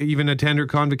can't even attend her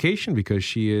convocation because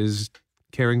she is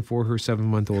caring for her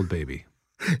 7-month-old baby.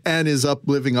 And is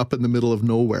living up in the middle of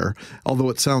nowhere, although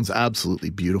it sounds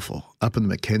absolutely beautiful, up in the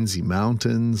Mackenzie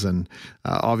Mountains. And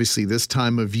obviously this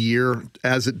time of year,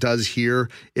 as it does here,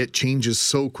 it changes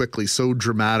so quickly, so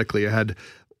dramatically. I had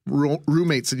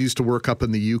roommates that used to work up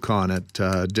in the Yukon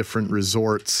at different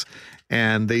resorts,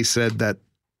 and they said that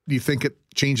you think it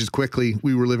changes quickly.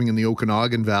 We were living in the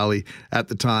Okanagan Valley at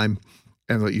the time,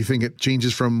 and you think it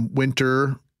changes from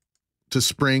winter to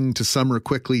spring to summer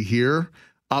quickly here.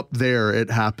 up there,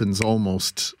 it happens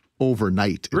almost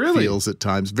overnight. It Really? feels at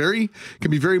times. Can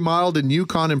be very mild in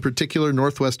Yukon in particular.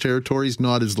 Northwest Territories,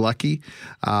 not as lucky.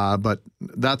 But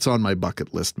that's on my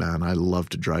bucket list, man. I love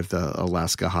to drive the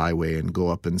Alaska Highway and go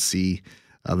up and see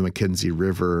the Mackenzie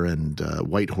River and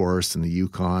Whitehorse and the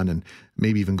Yukon, and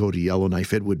maybe even go to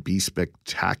Yellowknife. It would be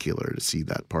spectacular to see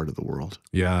that part of the world.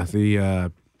 Yeah,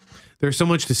 there's so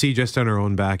much to see just in our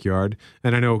own backyard,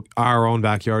 and I know our own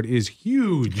backyard is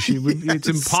huge. It's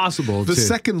impossible. The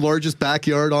second largest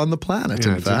backyard on the planet,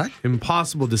 in fact.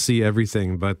 Impossible to see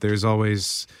everything, but there's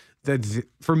always that.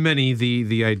 For many,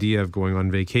 the idea of going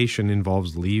on vacation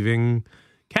involves leaving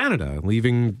Canada,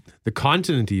 leaving the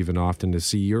continent, even often to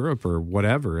see Europe or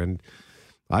whatever. And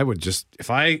I would just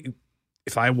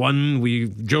if I won, we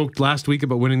joked last week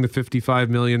about winning the $55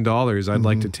 million. I'd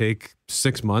like to take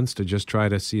 6 months to just try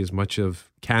to see as much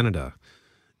of Canada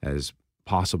as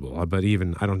possible. But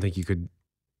even, I don't think you could,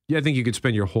 I think you could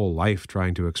spend your whole life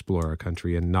trying to explore a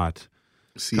country and not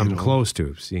come close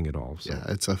to seeing it all. So. Yeah,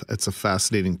 it's a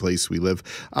fascinating place we live.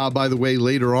 By the way,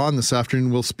 later on this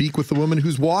afternoon, we'll speak with the woman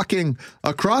who's walking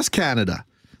across Canada.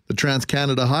 The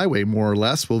Trans-Canada Highway, more or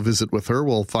less. We'll visit with her.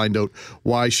 We'll find out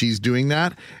why she's doing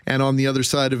that. And on the other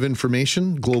side of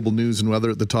information, global news and weather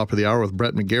at the top of the hour with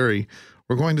Brett McGarry,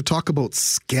 we're going to talk about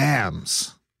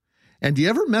scams. And do you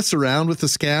ever mess around with the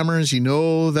scammers? You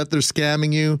know that they're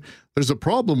scamming you. There's a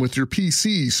problem with your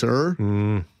PC, sir.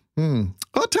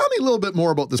 Well, tell me a little bit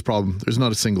more about this problem. There's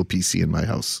not a single PC in my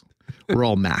house. We're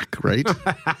all Mac, right?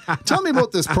 Tell me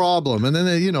about this problem. And then,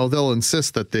 they'll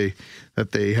insist that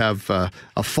they have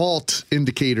a fault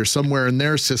indicator somewhere in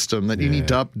their system that you need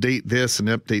to update this and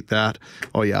update that.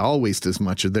 Oh, yeah, I'll waste as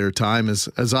much of their time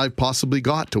as I've possibly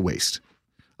got to waste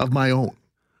of my own.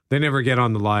 They never get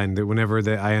on the line. That whenever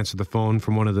I answer the phone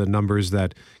from one of the numbers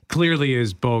that clearly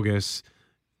is bogus,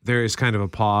 there is kind of a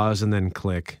pause and then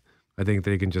click. I think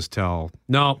they can just tell,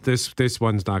 no, this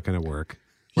one's not going to work.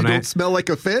 You don't smell like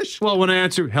a fish? Well, when I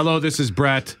answer, hello, this is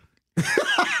Brett.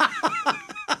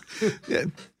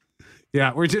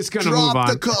 Yeah, we're just going to move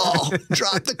on.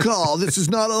 Drop the call. This is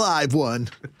not a live one.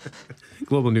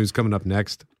 Global news coming up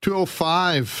next.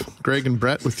 2:05. Greg and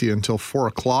Brett with you until 4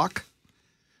 o'clock.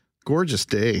 Gorgeous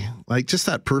day. Like just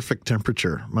that perfect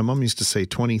temperature. My mom used to say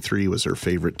 23 was her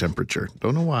favorite temperature.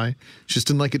 Don't know why. She just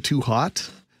didn't like it too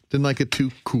hot. Didn't like it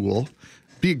too cool.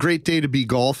 Be a great day to be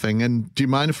golfing. And do you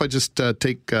mind if I just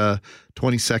take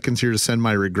 20 seconds here to send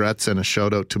my regrets and a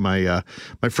shout out to my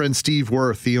friend Steve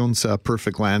Worth. He owns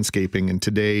Perfect Landscaping, and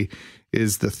today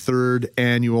is the 3rd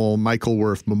annual Michael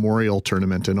Worth Memorial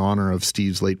Tournament in honor of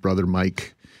Steve's late brother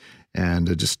Mike. And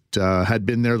I just had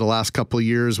been there the last couple of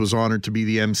years, was honored to be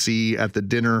the MC at the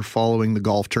dinner following the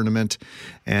golf tournament.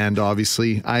 And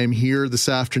obviously, I am here this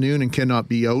afternoon and cannot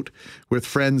be out with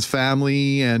friends,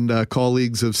 family, and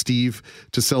colleagues of Steve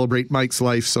to celebrate Mike's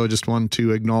life. So I just wanted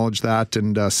to acknowledge that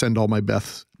and send all my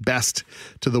best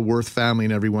to the Worth family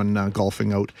and everyone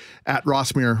golfing out at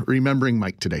Rossmere, remembering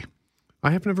Mike today.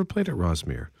 I have never played at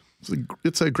Rossmere.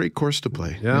 It's a great course to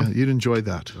play. Yeah, you'd enjoy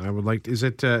that. I would like. Is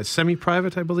it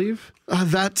semi-private? I believe.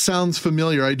 That sounds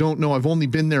familiar. I don't know. I've only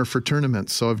been there for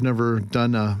tournaments, so I've never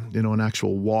done an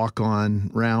actual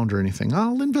walk-on round or anything.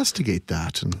 I'll investigate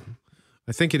that. And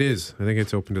I think it is. I think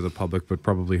it's open to the public, but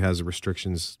probably has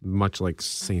restrictions, much like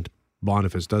St.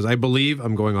 Boniface does. I believe.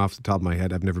 I'm going off the top of my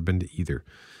head. I've never been to either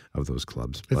of those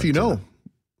clubs. If you know.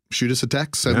 Shoot us a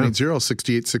text,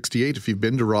 780-6868. If you've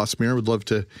been to Rossmere, would love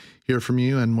to hear from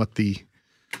you and what the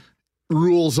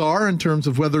rules are in terms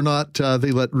of whether or not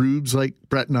they let rubes like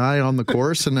Brett and I on the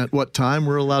course and at what time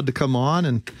we're allowed to come on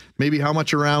and maybe how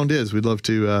much a round is. We'd love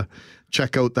to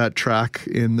check out that track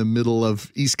in the middle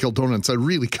of East Kildonan. It's a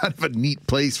really kind of a neat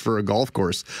place for a golf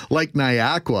course. Like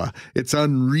Niagara, it's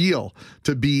unreal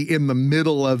to be in the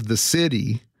middle of the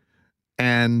city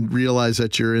and realize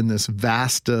that you're in this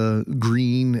vast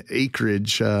green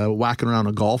acreage whacking around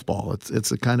a golf ball.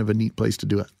 It's a kind of a neat place to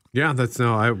do it. Yeah,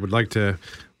 I would like to,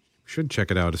 should check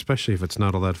it out, especially if it's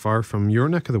not all that far from your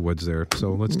neck of the woods there.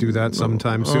 So let's do that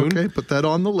sometime soon. Okay, put that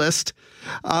on the list.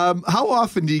 How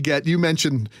often do you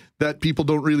mentioned that people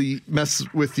don't really mess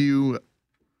with you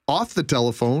off the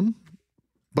telephone,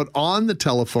 but on the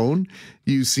telephone,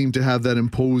 you seem to have that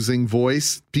imposing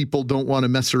voice. People don't want to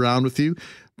mess around with you.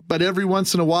 But every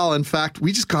once in a while, in fact,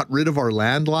 we just got rid of our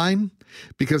landline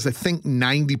because I think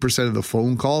 90% of the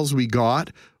phone calls we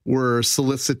got were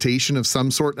solicitation of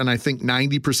some sort. And I think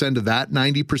 90% of that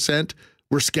 90%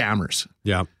 were scammers.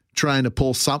 Yeah. Trying to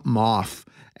pull something off.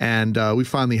 And we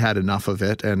finally had enough of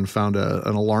it and found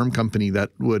an alarm company that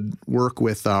would work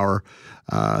with our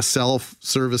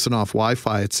self-service and off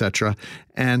Wi-Fi, etc.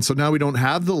 And so now we don't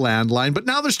have the landline, but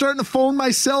now they're starting to phone my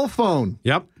cell phone.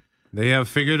 Yep. They have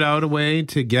figured out a way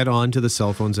to get onto the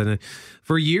cell phones. And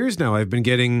for years now, I've been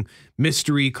getting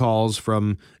mystery calls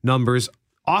from numbers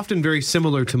often very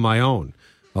similar to my own.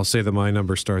 I'll say that my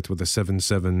number starts with a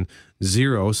 770.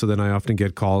 So then I often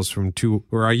get calls from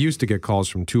I used to get calls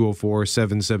from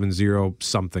 204-770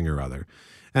 something or other.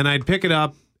 And I'd pick it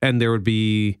up and there would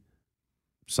be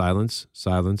silence,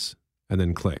 and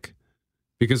then click.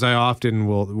 Because I often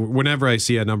will, whenever I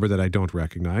see a number that I don't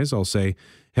recognize, I'll say,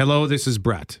 hello, this is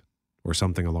Brett, or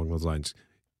something along those lines.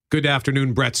 Good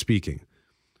afternoon, Brett speaking.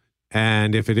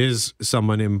 And if it is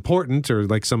someone important or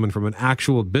like someone from an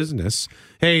actual business,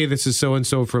 hey, this is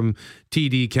so-and-so from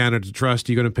TD Canada Trust,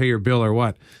 you going to pay your bill or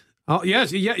what? Oh,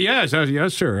 yes,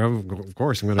 sure. Of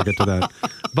course, I'm going to get to that.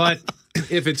 But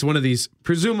if it's one of these,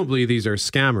 presumably these are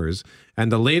scammers,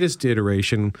 and the latest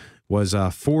iteration was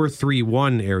a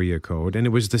 431 area code, and it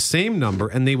was the same number,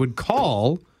 and they would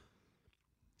call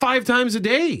 5 times a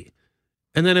day.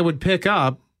 And then it would pick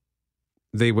up,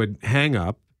 they would hang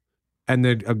up, and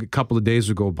then a couple of days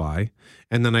would go by,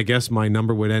 and then I guess my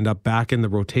number would end up back in the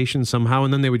rotation somehow,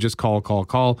 and then they would just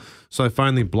call. So I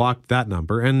finally blocked that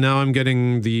number, and now I'm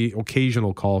getting the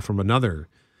occasional call from another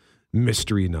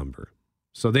mystery number.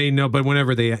 So they know, but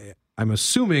I'm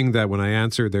assuming that when I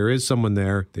answer, there is someone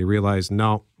there, they realize,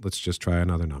 no, let's just try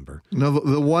another number. No,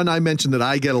 the one I mentioned that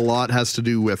I get a lot has to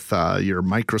do with your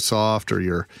Microsoft or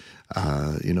your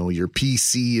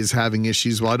PC is having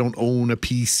issues. Well, I don't own a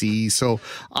PC, so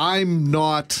I'm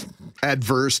not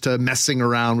adverse to messing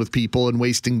around with people and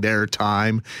wasting their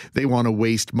time. They want to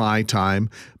waste my time.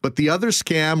 But the other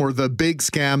scam, or the big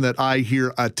scam that I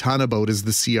hear a ton about, is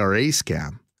the CRA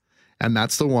scam. And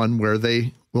that's the one where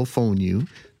they will phone you,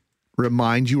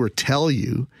 remind you or tell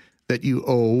you that you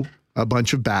owe a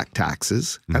bunch of back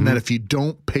taxes, and that if you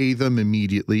don't pay them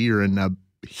immediately, you're in a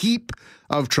heap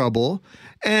of trouble.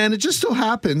 And it just so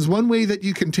happens one way that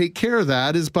you can take care of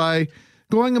that is by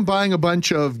going and buying a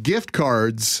bunch of gift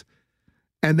cards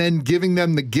and then giving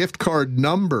them the gift card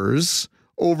numbers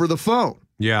over the phone.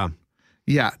 Yeah.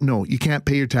 Yeah, no, you can't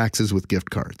pay your taxes with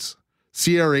gift cards.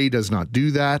 CRA does not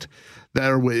do that.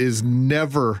 There is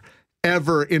never,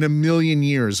 ever in a million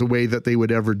years a way that they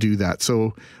would ever do that.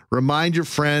 So remind your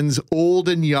friends, old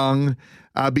and young,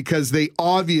 because they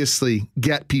obviously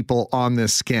get people on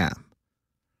this scam.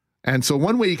 And so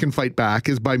one way you can fight back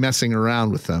is by messing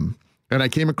around with them. And I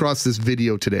came across this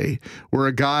video today where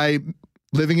a guy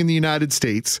living in the United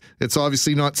States, it's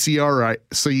obviously not CRA,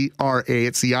 it's the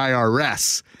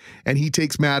IRS, and he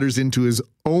takes matters into his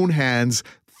own hands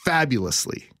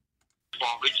fabulously. For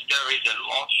which there is a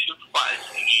lawsuit filed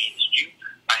against you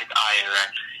by the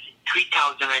IRS,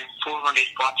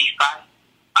 $3,445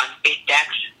 unpaid tax.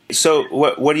 So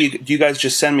what do you guys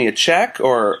just send me a check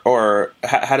or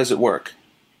how does it work?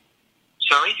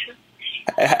 Sorry, sir?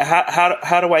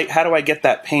 How do I get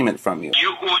that payment from you?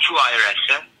 You owe to IRS,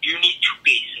 sir. You need to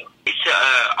pay, sir. It's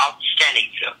outstanding,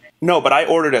 sir. No, but I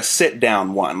ordered a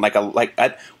sit-down one,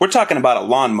 we're talking about a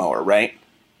lawnmower, right?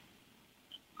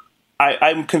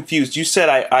 I'm confused. You said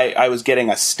I was getting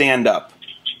a stand-up.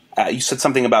 You said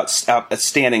something about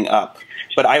standing up,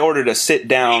 but I ordered a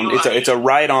sit-down. It's a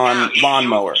ride-on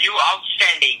lawnmower. You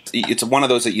outstanding. It's one of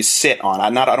those that you sit on.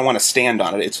 I don't want to stand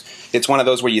on it. It's one of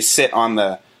those where you sit on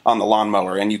the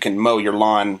lawnmower and you can mow your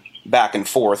lawn back and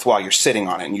forth while you're sitting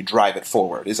on it and you drive it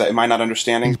forward. Am I not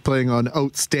understanding? He's playing on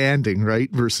outstanding, right,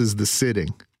 versus the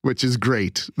sitting, which is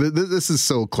great. This is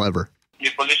so clever. The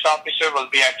police officer will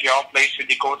be at your place with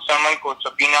the court summons, court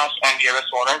subpoenas, and the arrest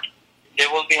warrant. They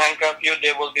will be handcuff you.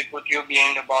 They will be put you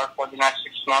behind the bar for the next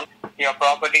 6 months. Your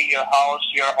property, your house,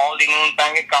 your all the known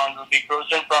bank account will be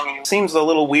frozen from you. Seems a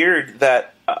little weird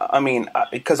that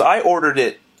because I ordered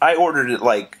it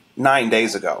like 9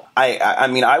 days ago.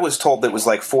 I was told that it was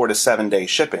like 4 to 7 day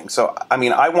shipping. So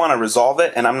I want to resolve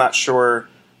it, and I'm not sure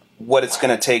what it's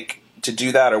going to take to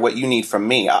do that or what you need from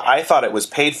me. I thought it was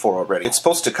paid for already. It's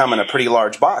supposed to come in a pretty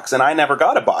large box, and I never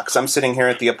got a box. I'm sitting here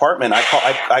at the apartment.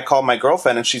 I called my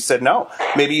girlfriend, and she said, no,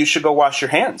 maybe you should go wash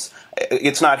your hands.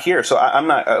 It's not here. So I'm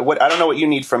not. I don't know what you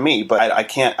need from me, but I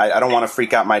can't. I don't want to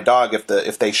freak out my dog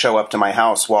if they show up to my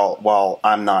house while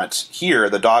I'm not here.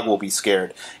 The dog will be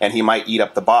scared, and he might eat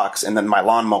up the box, and then my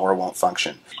lawnmower won't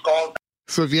function.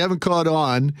 So if you haven't caught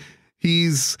on,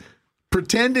 he's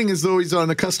pretending as though he's on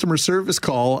a customer service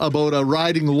call about a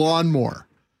riding lawnmower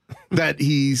that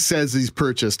he says he's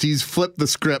purchased. He's flipped the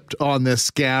script on this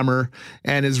scammer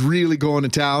and is really going to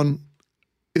town.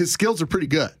 His skills are pretty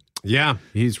good. Yeah,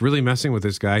 he's really messing with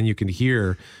this guy, and you can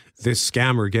hear this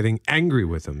scammer getting angry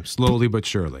with him slowly but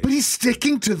surely. But he's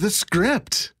sticking to the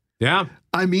script. Yeah.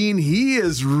 I mean, he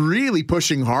is really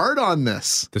pushing hard on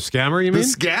this. The scammer, you The mean?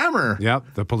 scammer. Yep.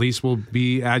 The police will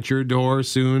be at your door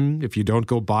soon if you don't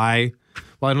go by.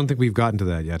 Well, I don't think we've gotten to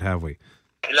that yet, have we?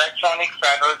 Electronic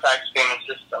Federal Tax Payment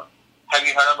System. Have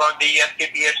you heard about the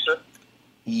EFTPS, sir?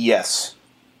 Yes.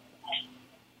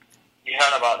 You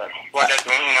heard about it. What does it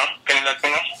mean, you know? Can you let me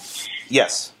know?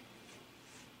 Yes.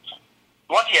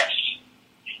 What yes?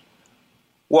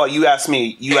 Well, you asked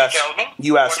me. You Can asked. tell me?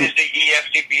 You asked What me. is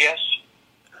the EFTPS?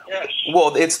 Yes.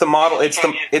 Well, it's the model.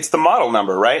 It's the model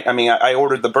number, right? I mean, I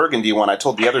ordered the burgundy one. I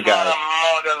told the other It's not guy. a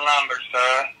model number,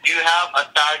 sir. Do you have a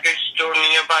Target store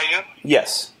nearby you?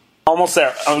 Yes. Almost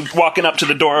there. I'm walking up to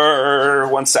the door.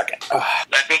 1 second.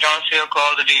 Let me transfer your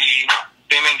call to the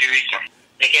payment division.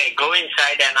 Okay, go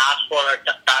inside and ask for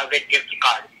a Target gift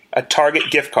card. A Target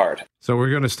gift card. So we're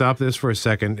going to stop this for a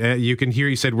second. You can hear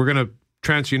he said, we're going to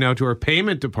transfer you now to our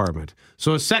payment department.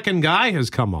 So a second guy has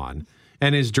come on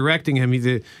and is directing him.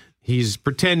 He's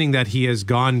pretending that he has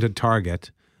gone to Target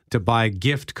to buy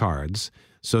gift cards.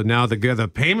 So now the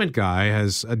payment guy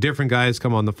a different guy has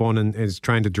come on the phone and is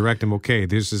trying to direct him, okay,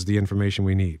 this is the information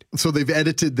we need. So they've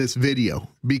edited this video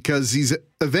because he's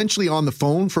eventually on the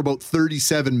phone for about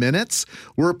 37 minutes.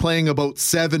 We're playing about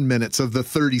 7 minutes of the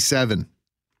 37.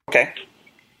 Okay.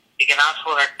 You can ask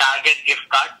for a Target gift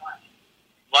card.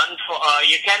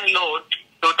 You can load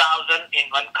 2,000 in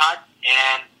one card,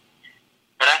 and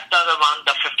the rest of the amount,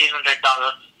 the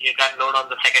 $1,500, you can load on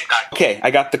the second card. Okay,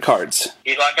 I got the cards.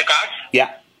 You got the cards?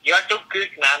 Yeah. You are too cute,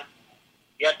 man.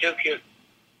 You are too cute.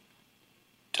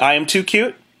 I am too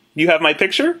cute? You have my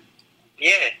picture?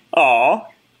 Yeah. Aw.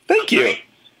 Thank you.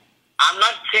 I'm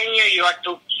not saying you are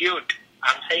too cute.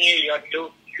 I'm saying you are too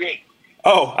cute.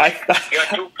 Oh, You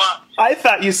are too fast. I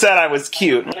thought you said I was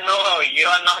cute. No, you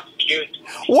are not cute.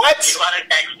 What? You are a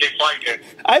tax defaulter.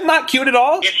 I'm not cute at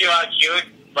all? Yes, you are cute,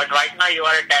 but right now you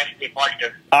are a tax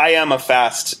defaulter. I am a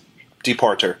fast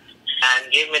deporter.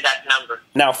 And give me that number.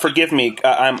 Now, forgive me.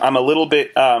 I'm a little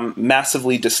bit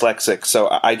massively dyslexic, so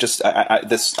I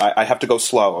have to go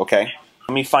slow. Okay.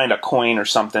 Let me find a coin or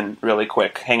something really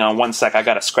quick. Hang on 1 sec. I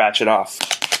gotta scratch it off.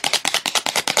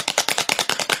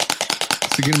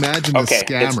 So you can imagine the Okay,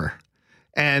 scammer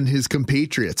and his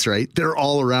compatriots, right? They're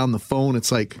all around the phone. It's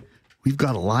like, we've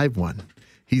got a live one.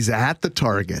 He's at the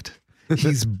Target.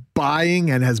 He's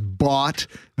buying and has bought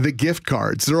the gift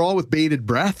cards. They're all with bated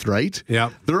breath, right? Yeah.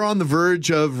 They're on the verge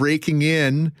of raking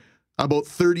in about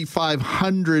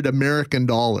 3,500 American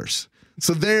dollars.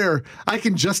 So there, I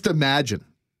can just imagine.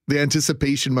 The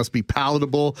anticipation must be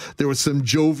palatable. There was some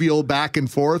jovial back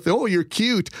and forth. Oh, you're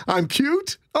cute. I'm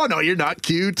cute? Oh, no, you're not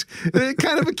cute.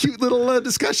 Kind of a cute little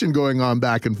discussion going on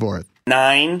back and forth.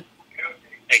 9,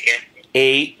 Okay.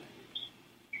 8.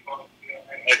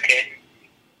 Okay.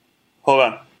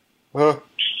 Hold on.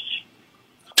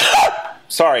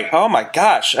 Sorry. Oh my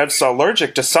gosh, I'm so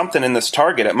allergic to something in this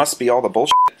Target. It must be all the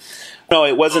bullshit. No,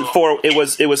 it wasn't 4. It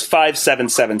was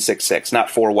 57766, not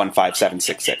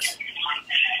 415766.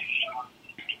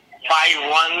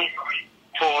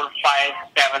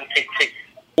 51457766.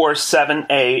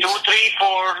 478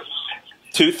 234.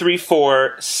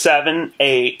 234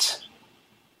 78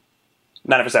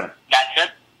 957. That's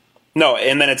it. No,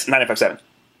 and then it's 957.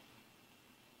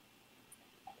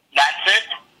 That's it.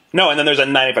 No, and then there's a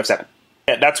 957.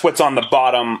 Yeah, that's what's on the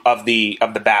bottom of the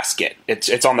basket.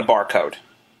 It's on the barcode.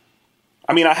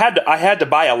 I mean, I had to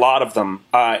buy a lot of them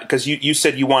because you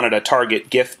said you wanted a Target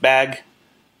gift bag,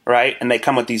 right? And they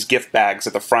come with these gift bags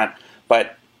at the front.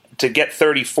 But to get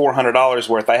 $3,400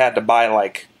 worth, I had to buy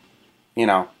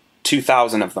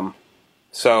 2,000 of them.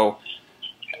 So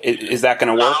is that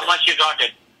going to work? How much you got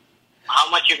it? How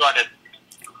much you got it?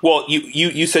 Well,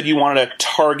 you said you wanted a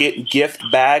Target gift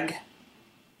bag.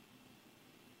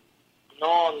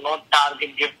 No, not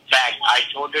Target gift bag. I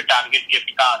told you Target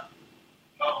gift card.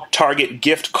 Target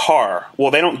gift car. Well,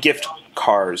 they don't gift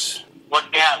cars. What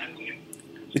they have?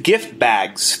 The gift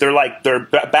bags. They're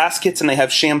baskets, and they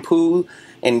have shampoo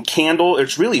and candle.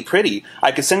 It's really pretty.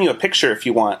 I could send you a picture if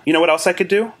you want. You know what else I could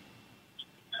do?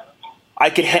 I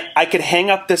could hang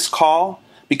up this call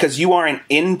because you are an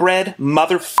inbred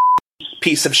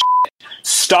piece of shit.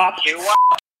 Stop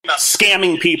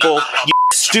scamming people, you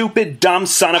stupid dumb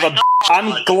son of a.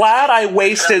 I'm glad I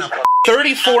wasted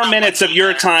 34 minutes of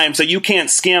your time so you can't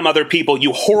scam other people,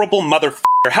 you horrible motherfucker.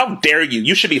 How dare you?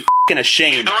 You should be fucking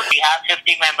ashamed. We have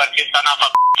 50 members, you son of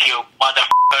a you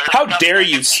motherfucker. How dare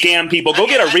you scam people? Go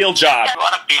get a real job.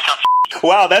 What a piece of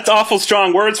Wow, that's awful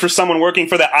strong words for someone working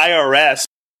for the IRS.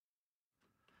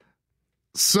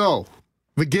 So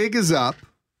The gig is up,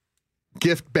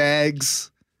 gift bags,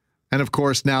 and of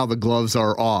course now the gloves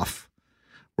are off.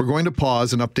 We're going to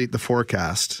pause and update the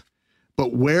forecast.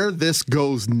 But where this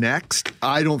goes next,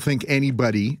 I don't think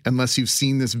anybody, unless you've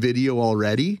seen this video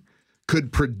already,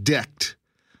 could predict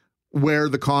where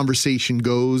the conversation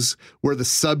goes, where the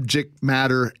subject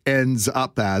matter ends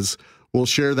up as. We'll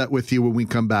share that with you when we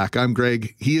come back. I'm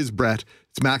Greg. He is Brett.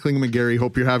 It's Mackling and McGarry.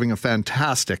 Hope you're having a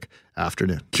fantastic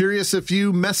afternoon. Curious if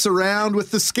you mess around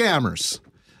with the scammers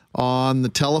on the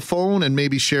telephone and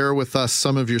maybe share with us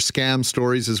some of your scam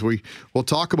stories as we'll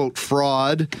talk about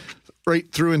fraud right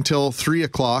through until 3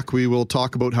 o'clock. We will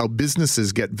talk about how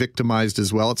businesses get victimized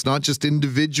as well. It's not just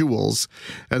individuals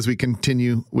as we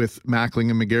continue with Mackling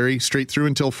and McGarry straight through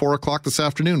until 4 o'clock this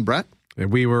afternoon. Brett?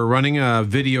 We were running a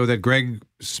video that Greg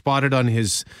spotted on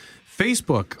his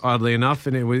Facebook, oddly enough,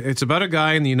 and it's about a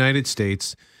guy in the United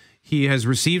States. He has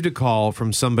received a call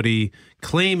from somebody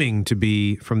claiming to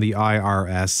be from the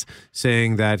IRS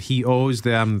saying that he owes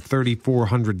them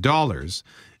 $3,400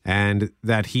 and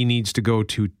that he needs to go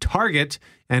to Target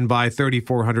and buy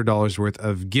 $3,400 worth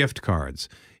of gift cards.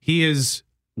 He is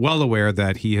well aware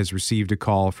that he has received a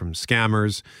call from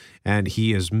scammers and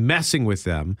he is messing with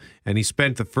them. And he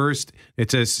spent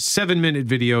it's a 7-minute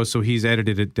video, so he's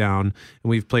edited it down and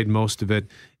we've played most of it.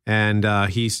 And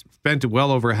he spent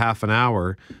well over half an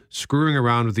hour screwing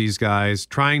around with these guys,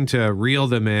 trying to reel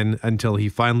them in until he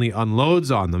finally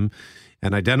unloads on them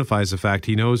and identifies the fact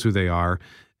he knows who they are.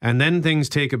 And then things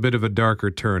take a bit of a darker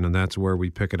turn, and that's where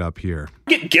we pick it up here.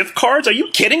 Get gift cards? Are you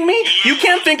kidding me? You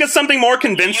can't think of something more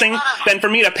convincing than for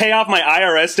me to pay off my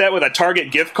IRS debt with a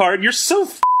Target gift card? You're so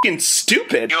fucking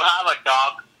stupid. You have a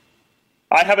dog.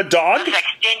 I have a dog? Just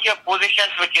exchange your positions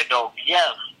with your dog.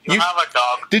 Yes, you have a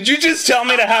dog. Did you just tell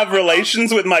me to have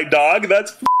relations with my dog?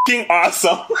 That's fucking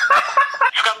awesome.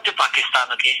 Let's come to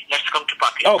Pakistan, okay? Let's come to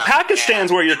Pakistan. Oh,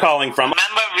 Pakistan's where you're calling from.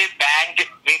 Remember we banged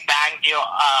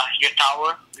your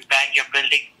tower? We banged your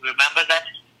building. Remember that?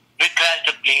 We crashed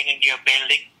a plane in your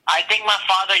building. I think my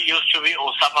father used to be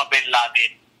Osama bin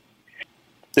Laden.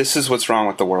 This is what's wrong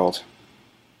with the world.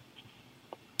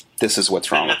 This is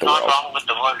what's wrong with the world. This is not wrong with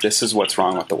the world. This is what's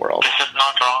wrong with the world. This is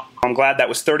not wrong. I'm glad that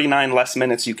was 39 less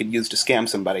minutes you could use to scam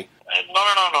somebody. No.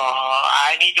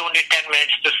 I need only 10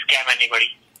 minutes to scam anybody.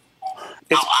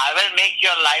 Now, I will make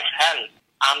your life hell.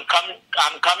 I'm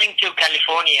coming to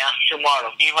California tomorrow.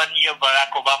 Even your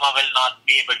Barack Obama will not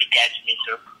be able to catch me,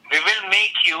 sir. We will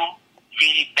make you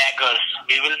feel beggars.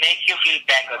 We will make you feel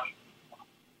beggars.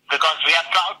 Because we are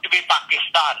proud to be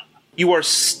Pakistan. You are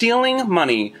stealing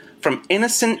money from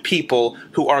innocent people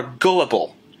who are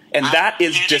gullible. And that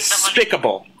is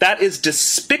despicable. That is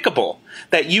despicable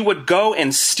that you would go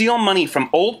and steal money from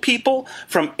old people,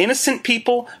 from innocent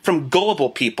people, from gullible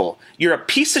people. You're a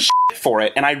piece of shit for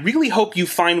it, and I really hope you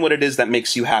find what it is that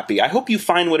makes you happy. I hope you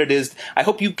find what it is. I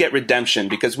hope you get redemption,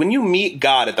 because when you meet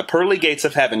God at the pearly gates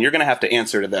of heaven, you're going to have to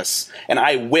answer to this. And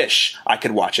I wish I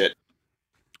could watch it.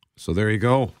 So there you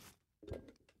go.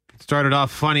 Started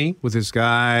off funny with this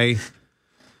guy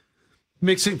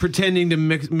pretending to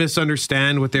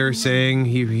misunderstand what they're saying.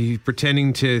 He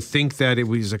pretending to think that it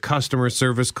was a customer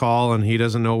service call and he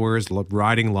doesn't know where his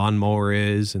riding lawnmower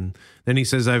is. And then he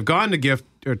says, I've gone to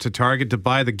Target to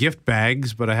buy the gift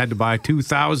bags, but I had to buy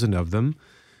 2,000 of them.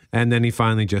 And then he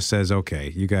finally just says,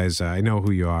 okay, you guys, I know who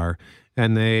you are.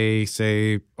 And they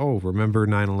say, oh, remember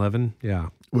 9/11? Yeah.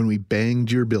 When we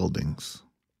banged your buildings.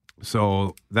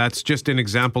 So that's just an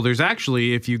example. There's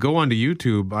actually, if you go onto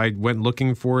YouTube, I went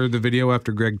looking for the video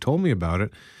after Greg told me about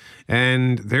it,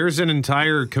 and there's an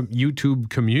entire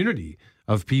YouTube community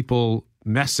of people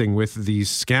messing with these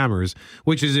scammers,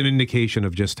 which is an indication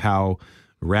of just how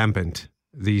rampant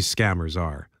these scammers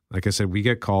are. Like I said, we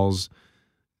get calls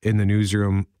in the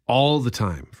newsroom all the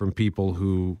time from people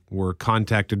who were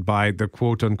contacted by the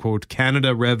quote-unquote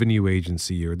Canada Revenue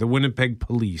Agency or the Winnipeg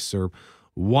Police or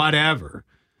whatever.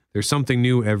 There's something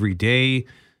new every day,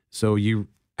 so you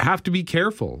have to be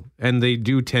careful. And they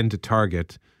do tend to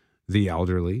target the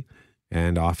elderly,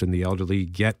 and often the elderly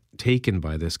get taken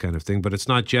by this kind of thing. But it's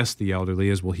not just the elderly,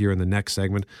 as we'll hear in the next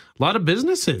segment. A lot of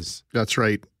businesses. That's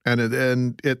right.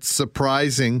 And it's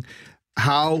surprising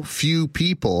how few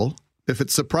people, if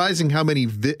it's surprising how many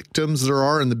victims there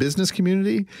are in the business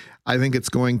community, I think it's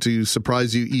going to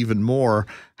surprise you even more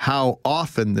how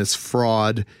often this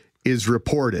fraud is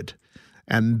reported.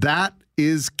 And that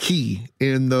is key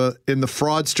in the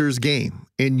fraudster's game,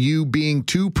 in you being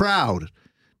too proud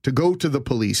to go to the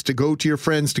police, to go to your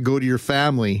friends, to go to your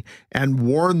family and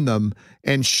warn them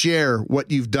and share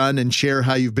what you've done and share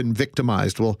how you've been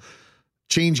victimized. Well,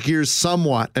 change gears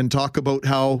somewhat and talk about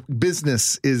how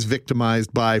business is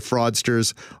victimized by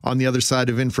fraudsters. On the other side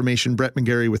of information, Brett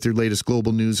McGarry with your latest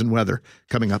global news and weather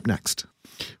coming up next.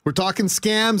 We're talking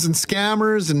scams and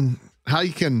scammers and how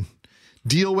you can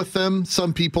deal with them.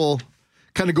 Some people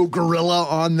kind of go guerrilla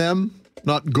on them.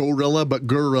 Not gorilla, but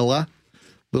guerrilla.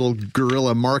 Little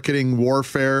guerrilla marketing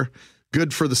warfare.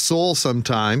 Good for the soul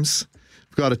sometimes.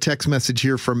 We've got a text message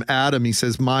here from Adam. He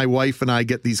says, my wife and I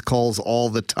get these calls all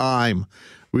the time.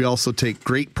 We also take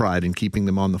great pride in keeping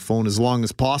them on the phone as long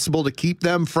as possible to keep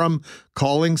them from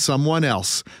calling someone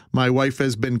else. My wife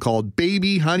has been called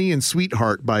baby, honey, and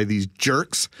sweetheart by these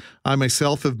jerks. I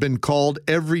myself have been called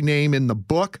every name in the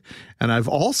book, and I've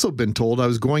also been told I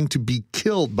was going to be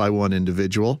killed by one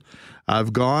individual.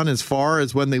 I've gone as far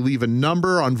as when they leave a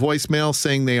number on voicemail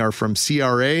saying they are from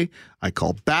CRA, I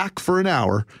call back for an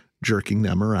hour, jerking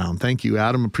them around. Thank you,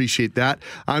 Adam. Appreciate that.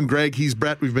 I'm Greg. He's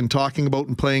Brett. We've been talking about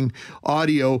and playing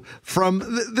audio from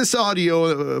this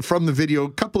audio from the video,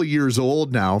 a couple of years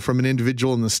old now, from an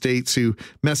individual in the States who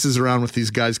messes around with these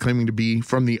guys claiming to be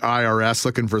from the IRS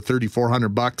looking for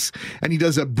 $3,400. And he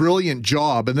does a brilliant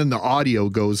job. And then the audio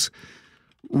goes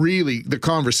really, the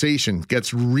conversation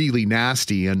gets really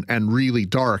nasty and really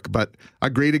dark. But a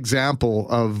great example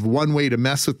of one way to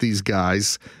mess with these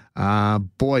guys.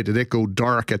 Boy, did it go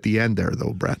dark at the end there,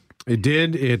 though, Brett. It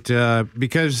did.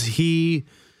 Because he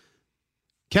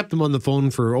kept them on the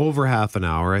phone for over half an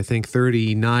hour. I think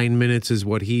 39 minutes is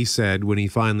what he said when he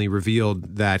finally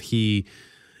revealed that he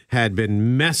had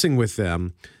been messing with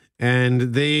them.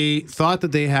 And they thought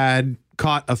that they had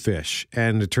caught a fish.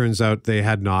 And it turns out they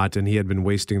had not, and he had been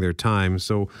wasting their time.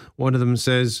 So one of them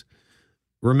says,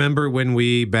 remember when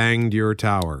we banged your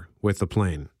tower with the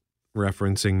plane?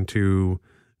 Referencing to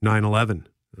 9/11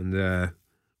 and the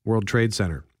World Trade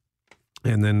Center.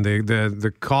 And then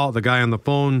the guy on the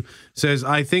phone says,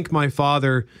 I think my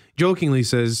father, jokingly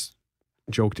says,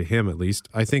 joke to him at least,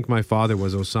 I think my father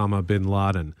was Osama bin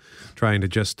Laden, trying to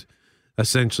just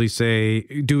essentially say,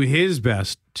 do his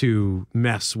best to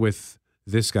mess with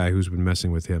this guy who's been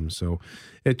messing with him. So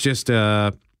it just,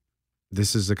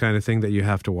 this is the kind of thing that you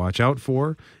have to watch out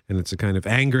for. And it's a kind of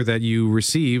anger that you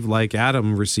receive, like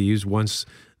Adam receives once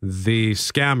the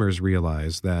scammers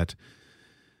realize that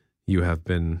you're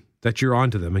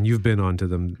onto them and you've been onto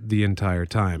them the entire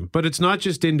time. But it's not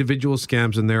just individual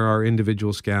scams, and there are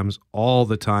individual scams all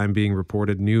the time being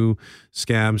reported, new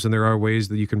scams, and there are ways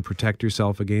that you can protect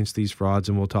yourself against these frauds,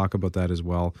 and we'll talk about that as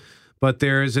well. But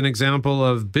there is an example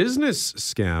of business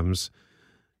scams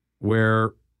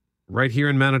where right here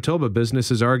in Manitoba,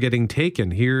 businesses are getting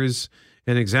taken. Here's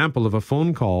an example of a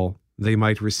phone call they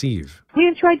might receive. We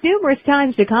have tried numerous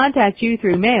times to contact you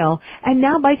through mail and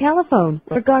now by telephone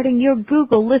regarding your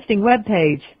Google listing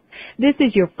webpage. This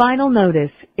is your final notice.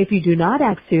 If you do not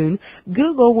act soon,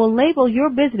 Google will label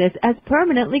your business as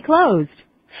permanently closed.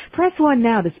 Press 1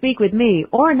 now to speak with me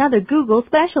or another Google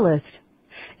specialist.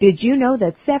 Did you know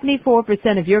that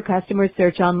 74% of your customers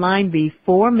search online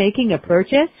before making a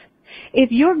purchase?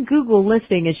 If your Google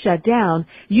listing is shut down,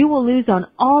 you will lose on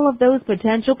all of those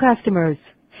potential customers.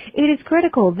 It is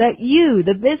critical that you,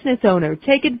 the business owner,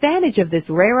 take advantage of this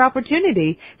rare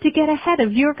opportunity to get ahead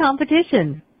of your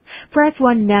competition. Press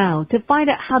 1 now to find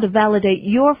out how to validate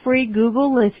your free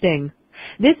Google listing.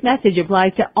 This message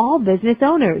applies to all business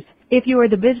owners. If you are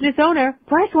the business owner,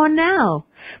 press 1 now.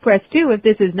 Press 2 if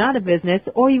this is not a business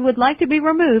or you would like to be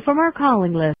removed from our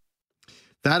calling list.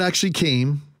 That actually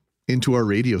came into our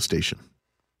radio station.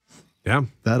 Yeah.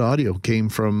 That audio came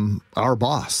from our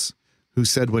boss, who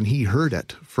said when he heard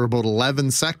it for about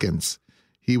 11 seconds,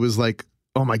 he was like,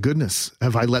 oh my goodness,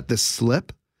 have I let this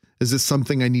slip? Is this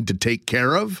something I need to take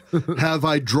care of? Have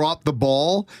I dropped the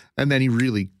ball? And then he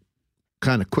really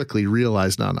kind of quickly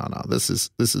realized, no, this is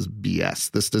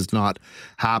BS. This does not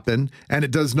happen. And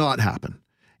it does not happen.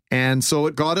 And so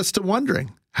it got us to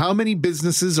wondering, how many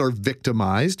businesses are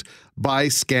victimized by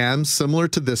scams similar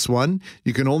to this one?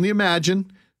 You can only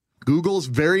imagine. Google's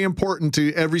very important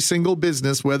to every single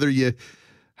business, whether you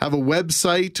have a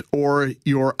website or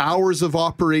your hours of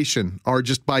operation are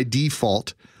just by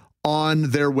default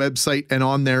on their website and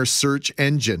on their search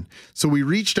engine. So we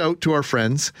reached out to our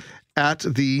friends at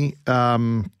the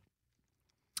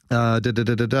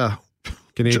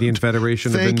Canadian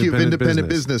Federation of Independent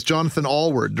Business. Jonathan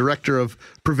Allward, Director of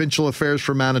Provincial Affairs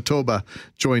for Manitoba,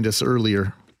 joined us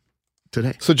earlier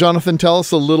today. So, Jonathan, tell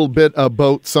us a little bit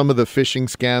about some of the phishing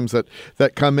scams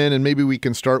that come in, and maybe we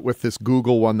can start with this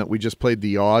Google one that we just played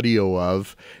the audio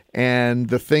of, and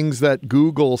the things that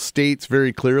Google states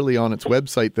very clearly on its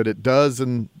website that it does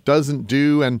and doesn't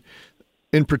do, and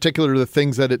in particular, the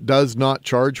things that it does not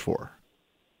charge for.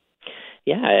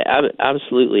 Yeah,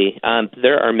 absolutely.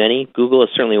 There are many. Google is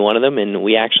certainly one of them, and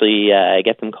we actually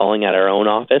get them calling at our own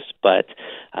office. But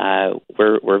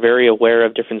we're very aware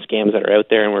of different scams that are out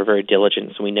there, and we're very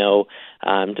diligent, so we know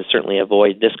to certainly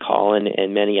avoid this call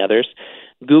and many others.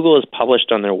 Google has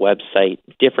published on their website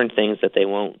different things that they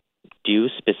won't do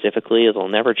specifically. They'll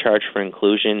never charge for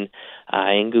inclusion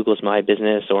in Google's My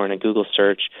Business or in a Google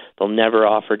search. They'll never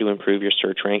offer to improve your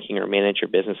search ranking or manage your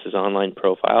business's online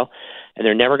profile. And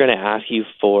they're never going to ask you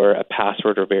for a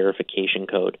password or verification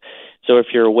code. So if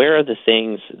you're aware of the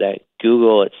things that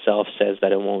Google itself says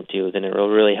that it won't do, then it will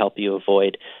really help you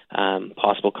avoid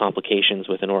possible complications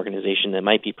with an organization that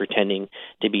might be pretending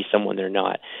to be someone they're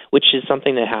not, which is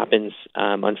something that happens,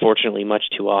 unfortunately, much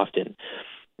too often.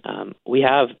 We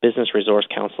have business resource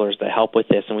counselors that help with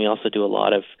this, and we also do a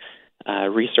lot of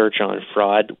research on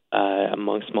fraud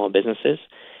among small businesses.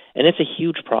 And it's a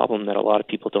huge problem that a lot of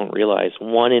people don't realize.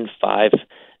 1 in 5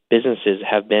 businesses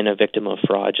have been a victim of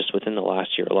fraud just within the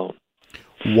last year alone.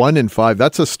 1 in 5.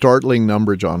 That's a startling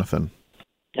number, Jonathan.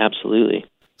 Absolutely.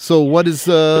 So what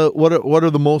are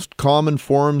the most common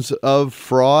forms of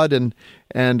fraud? And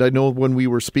I know when we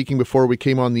were speaking before we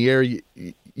came on the air,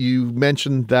 you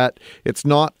mentioned that it's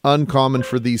not uncommon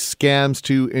for these scams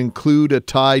to include a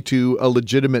tie to a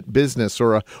legitimate business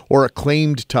or a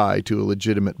claimed tie to a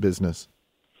legitimate business.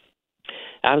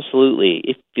 Absolutely.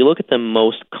 If you look at the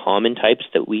most common types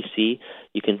that we see,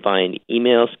 you can find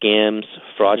email scams,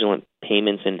 fraudulent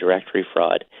payments, and directory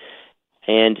fraud.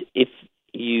 And if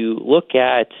you look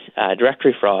at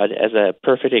directory fraud as a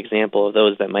perfect example of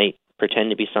those that might pretend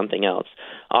to be something else,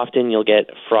 often you'll get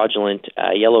fraudulent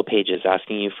yellow pages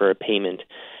asking you for a payment.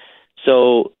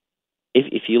 So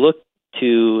if you look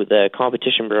to the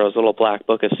Competition Bureau's little black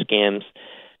book of scams,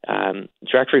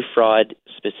 directory fraud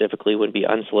specifically would be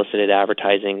unsolicited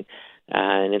advertising,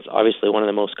 and it's obviously one of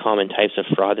the most common types of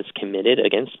fraud that's committed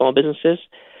against small businesses.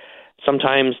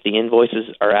 Sometimes the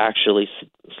invoices are actually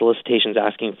solicitations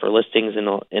asking for listings in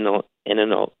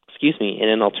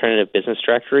an alternative business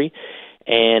directory,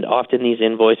 and often these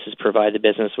invoices provide the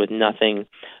business with nothing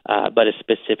but a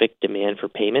specific demand for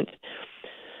payment.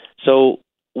 So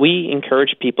we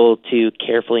encourage people to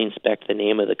carefully inspect the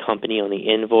name of the company on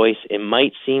the invoice. It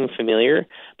might seem familiar,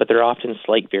 but there are often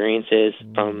slight variances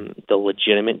from the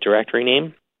legitimate directory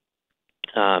name.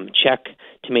 Check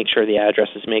to make sure the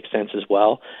addresses make sense as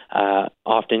well.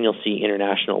 Often you'll see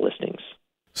international listings.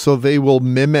 So they will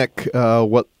mimic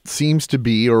what seems to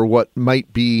be or what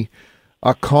might be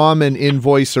a common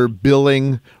invoice or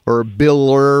billing or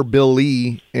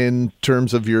billee in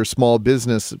terms of your small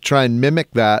business. Try and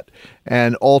mimic that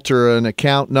and alter an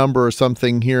account number or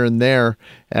something here and there,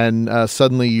 and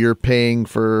suddenly you're paying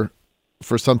for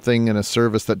something in a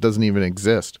service that doesn't even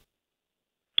exist.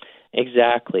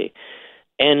 Exactly.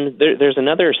 And there's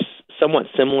another somewhat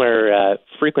similar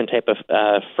frequent type of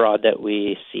fraud that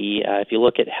we see. If you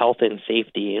look at health and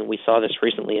safety, and we saw this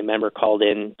recently, a member called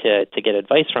in to get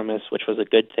advice from us, which was a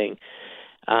good thing.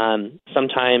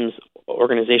 Sometimes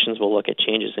organizations will look at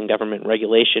changes in government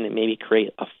regulation and maybe create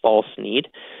a false need.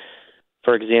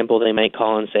 For example, they might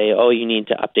call and say, oh, you need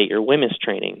to update your WHMIS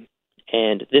training.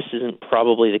 And this isn't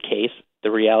probably the case. The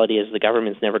reality is the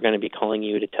government's never going to be calling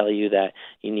you to tell you that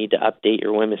you need to update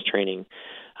your WHMIS training.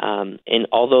 And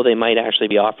although they might actually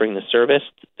be offering the service,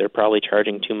 they're probably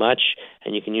charging too much,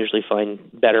 and you can usually find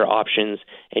better options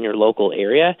in your local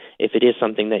area if it is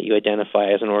something that you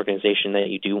identify as an organization that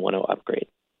you do want to upgrade.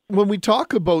 When we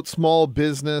talk about small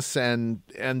business and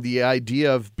the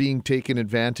idea of being taken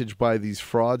advantage by these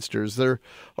fraudsters, there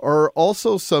are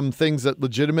also some things that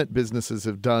legitimate businesses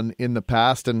have done in the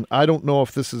past, and I don't know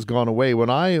if this has gone away. When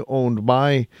I owned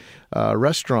my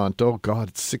restaurant,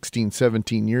 16,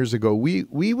 17 years ago,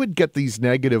 we would get these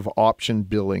negative option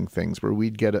billing things where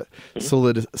we'd get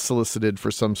solicited for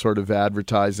some sort of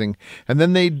advertising, and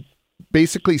then they'd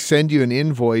basically send you an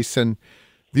invoice, and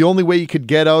the only way you could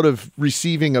get out of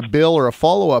receiving a bill or a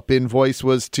follow-up invoice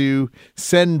was to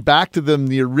send back to them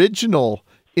the original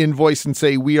invoice and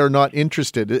say, we are not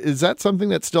interested. Is that something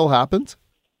that still happens?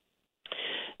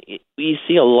 We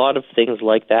see a lot of things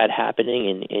like that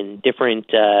happening in different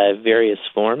various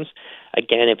forms.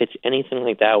 Again, if it's anything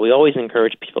like that, we always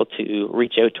encourage people to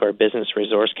reach out to our business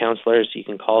resource counselors. You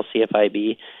can call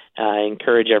CFIB.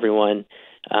 Encourage everyone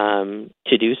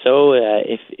to do so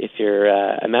if you're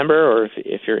a member or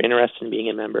if you're interested in being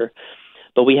a member.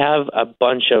 But we have a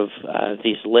bunch of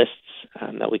these lists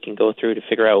that we can go through to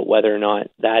figure out whether or not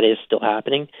that is still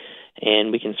happening.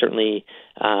 And we can certainly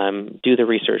do the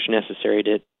research necessary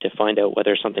to find out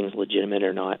whether something's legitimate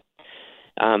or not.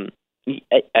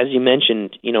 As you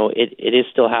mentioned, it is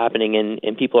still happening,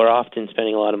 and people are often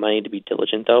spending a lot of money to be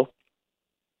diligent, though.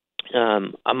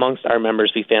 Amongst our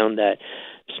members, we found that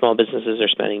small businesses are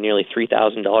spending nearly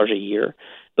 $3,000 a year.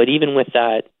 But even with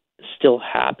that still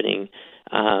happening,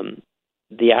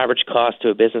 the average cost to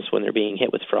a business when they're being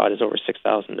hit with fraud is over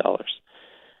 $6,000.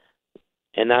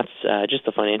 And that's just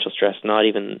the financial stress, not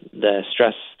even the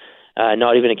stress,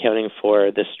 not even accounting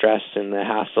for the stress and the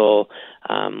hassle,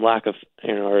 lack of,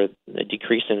 or the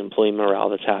decrease in employee morale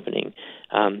that's happening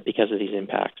because of these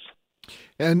impacts.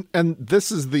 And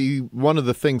this is one of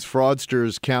the things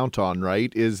fraudsters count on,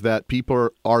 right? Is that people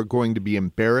are going to be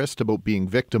embarrassed about being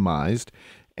victimized,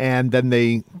 and then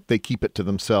they keep it to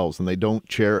themselves and they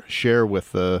don't share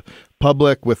with the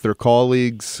public, with their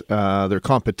colleagues, their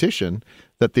competition,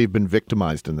 that they've been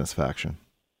victimized in this fashion.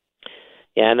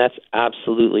 Yeah, and that's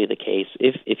absolutely the case.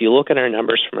 If you look at our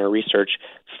numbers from our research,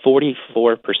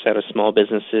 44% of small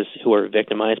businesses who are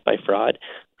victimized by fraud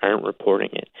aren't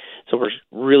reporting it. So we're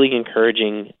really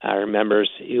encouraging our members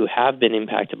who have been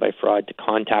impacted by fraud to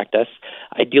contact us,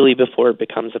 ideally before it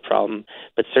becomes a problem,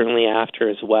 but certainly after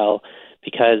as well,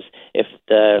 because if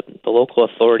the local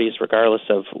authorities, regardless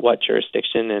of what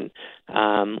jurisdiction and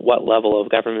what level of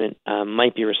government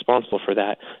might be responsible for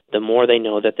that, the more they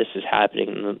know that this is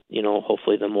happening,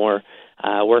 hopefully the more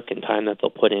work and time that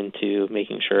they'll put into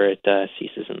making sure it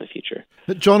ceases in the future.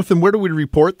 Jonathan, where do we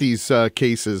report these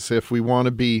cases if we want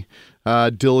to be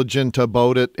diligent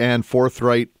about it and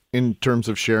forthright in terms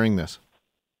of sharing this?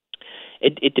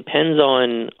 It depends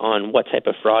on what type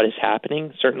of fraud is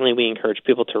happening. Certainly, we encourage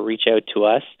people to reach out to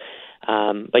us,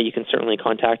 but you can certainly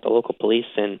contact the local police,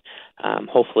 and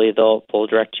hopefully they'll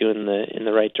direct you in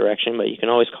the right direction. But you can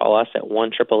always call us at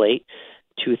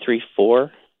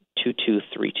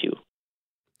 1-888-234-2232.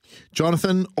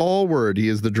 Jonathan Allward, he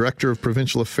is the Director of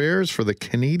Provincial Affairs for the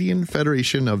Canadian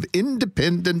Federation of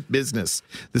Independent Business,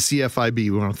 the CFIB.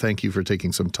 We want to thank you for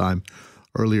taking some time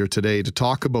earlier today to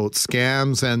talk about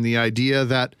scams and the idea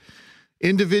that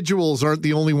individuals aren't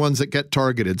the only ones that get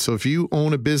targeted. So if you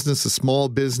own a business, a small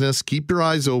business, keep your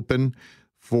eyes open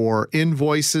for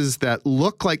invoices that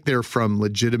look like they're from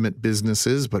legitimate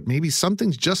businesses, but maybe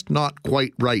something's just not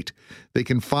quite right. They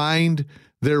can find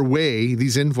their way,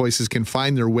 these invoices can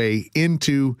find their way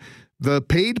into the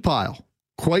paid pile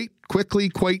quite quickly,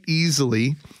 quite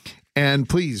easily, and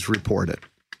please report it,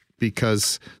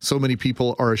 because so many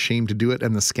people are ashamed to do it,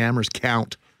 and the scammers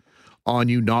count on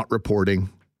you not reporting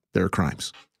their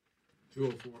crimes.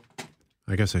 204.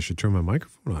 I guess I should turn my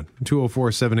microphone on.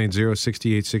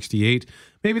 204-780-6868.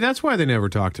 Maybe that's why they never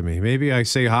talk to me. Maybe I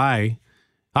say hi.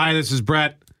 Hi, this is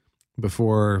Brett.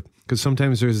 Before, because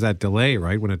sometimes there's that delay,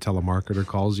 right, when a telemarketer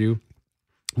calls you.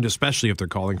 And especially if they're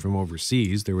calling from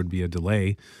overseas, there would be a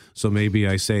delay. So maybe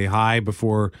I say hi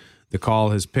before the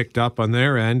call has picked up on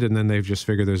their end, and then they've just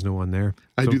figured there's no one there.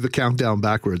 I do the countdown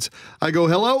backwards. I go,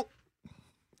 hello,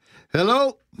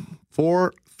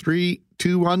 4, 3,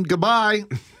 2, 1, goodbye.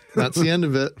 That's the end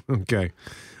of it. Okay.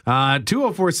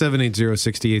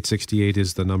 204-780-6868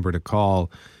 is the number to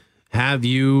call. Have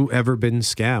you ever been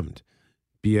scammed?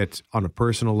 Be it on a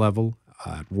personal level,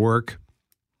 at work?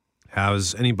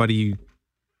 Has anybody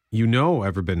you know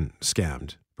ever been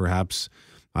scammed? Perhaps,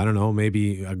 I don't know,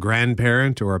 maybe a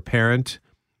grandparent or a parent.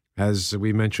 As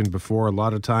we mentioned before, a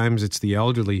lot of times it's the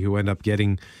elderly who end up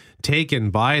getting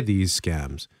taken by these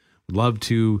scams. Would love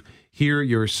to hear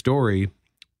your story.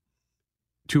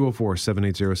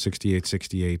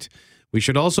 204-780-6868. We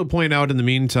should also point out in the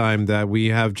meantime that we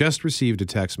have just received a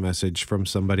text message from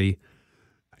somebody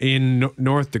in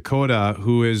North Dakota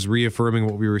who is reaffirming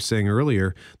what we were saying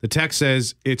earlier. The text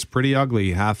says it's pretty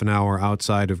ugly, half an hour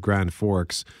outside of Grand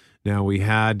Forks. Now, we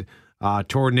had a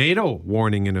tornado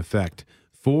warning in effect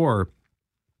for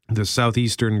the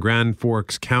southeastern Grand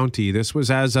Forks County. This was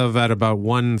as of at about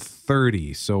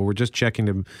 1:30. So we're just checking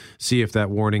to see if that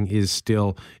warning is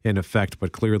still in effect.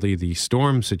 But clearly the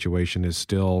storm situation is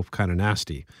still kind of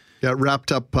nasty. Yeah, it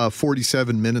wrapped up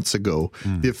 47 minutes ago,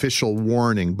 the official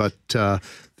warning, but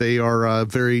they are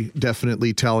very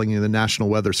definitely telling you, the National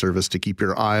Weather Service, to keep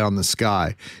your eye on the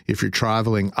sky if you're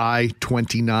traveling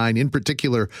I-29, in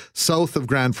particular south of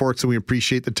Grand Forks, and we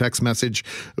appreciate the text message.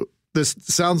 This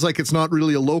sounds like it's not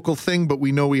really a local thing, but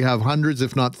we know we have hundreds,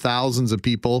 if not thousands, of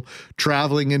people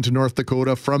traveling into North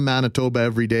Dakota from Manitoba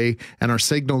every day, and our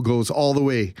signal goes all the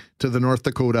way to the North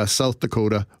Dakota-South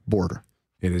Dakota border.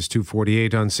 It is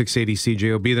 2:48 on 680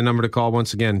 CJOB. The number to call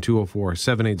once again,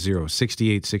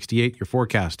 204-780-6868. Your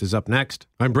forecast is up next.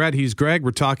 I'm Brett. He's Greg.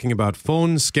 We're talking about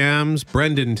phone scams.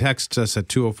 Brendan texts us at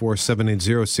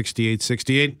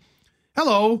 204-780-6868.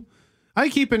 Hello. I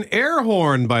keep an air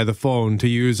horn by the phone to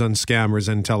use on scammers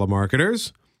and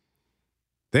telemarketers.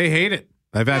 They hate it.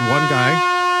 I've had one guy.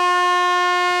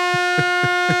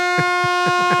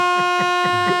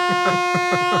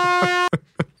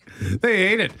 they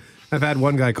hate it. I've had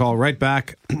one guy call right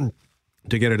back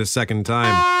to get it a second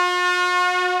time.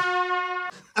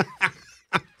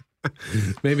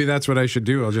 Maybe that's what I should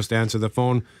do. I'll just answer the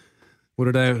phone.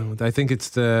 What did I think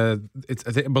I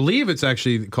believe it's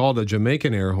actually called a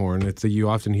Jamaican air horn. You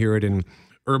often hear it in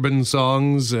urban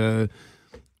songs. Kind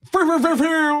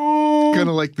of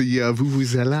like the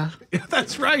vuvuzela. Yeah,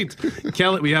 that's right.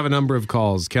 Kelly, we have a number of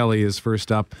calls. Kelly is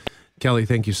first up. Kelly,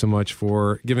 thank you so much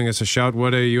for giving us a shout.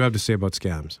 What do you have to say about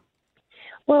scams?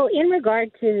 Well, in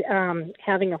regard to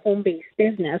having a home-based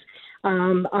business,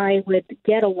 I would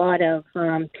get a lot of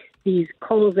these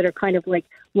calls that are kind of like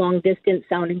long-distance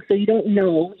sounding, so you don't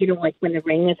know, like when the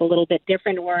ring is a little bit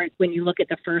different or when you look at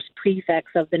the first prefix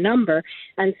of the number.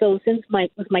 And so since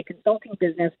with my consulting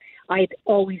business, I'd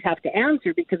always have to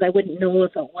answer because I wouldn't know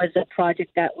if it was a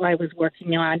project that I was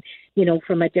working on,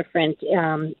 from a different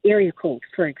area code,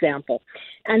 for example.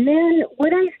 And then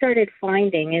what I started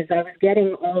finding is I was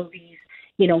getting all these,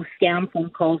 scam phone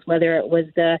calls, whether it was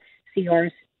the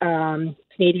CR's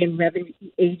Canadian Revenue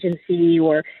Agency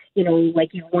or,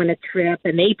 like you won a trip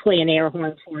and they play an air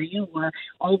horn for you or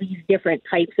all these different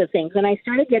types of things. And I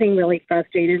started getting really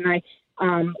frustrated and I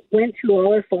went through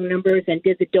all our phone numbers and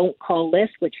did the don't call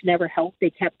list, which never helped.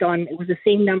 They kept on, it was the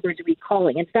same numbers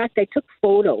recalling. In fact, I took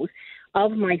photos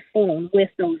of my phone with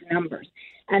those numbers.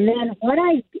 And then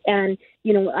I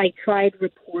tried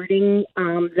reporting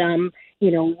them,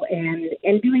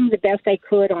 and doing the best I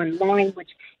could online,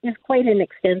 which is quite an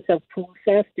extensive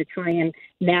process to try and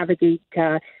navigate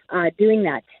doing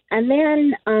that. And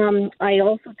then I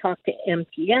also talked to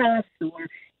MTS or,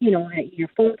 your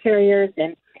phone carriers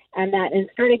and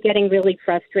started getting really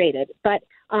frustrated. But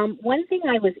one thing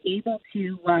I was able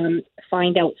to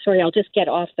find out, sorry, I'll just get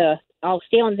off I'll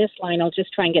stay on this line. I'll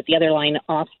just try and get the other line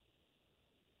off.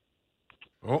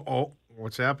 Oh,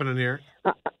 what's happening here?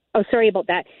 Sorry about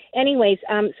that. Anyways,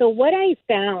 so what I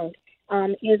found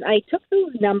is I took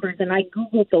those numbers and I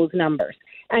Googled those numbers.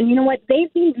 And you know what?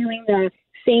 They've been doing the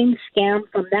same scam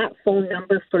from that phone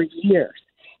number for years.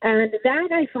 And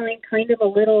that I find kind of a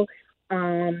little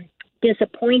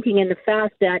disappointing in the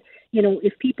fact that,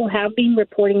 if people have been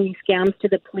reporting these scams to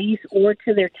the police or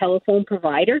to their telephone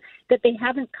provider, that they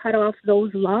haven't cut off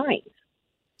those lines.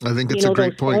 I think it's a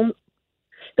great point.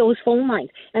 Those phone lines.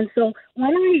 And so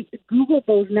when I Googled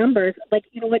those numbers,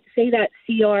 say that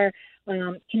CR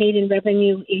Canadian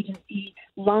Revenue Agency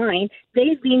line,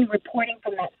 they've been reporting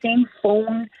from that same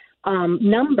phone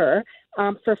number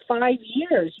for 5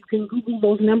 years. You can Google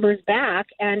those numbers back,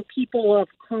 and people have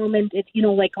commented,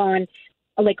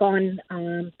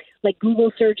 on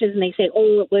Google searches, and they say,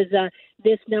 oh, it was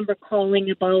this number calling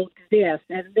about this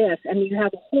and this, and you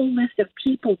have a whole list of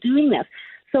people doing this.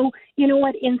 So, you know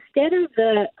what, instead of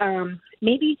the,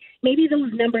 maybe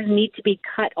those numbers need to be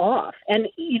cut off. And,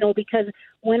 because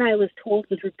when I was told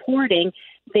with reporting,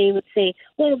 they would say,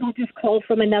 well, they'll just call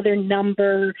from another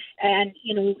number and,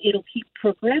 it'll keep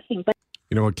progressing. But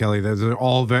you know what, Kelly, those are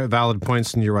all valid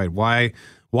points, and you're right. Why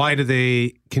do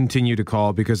they continue to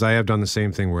call? Because I have done the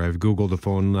same thing where I've Googled a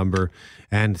phone number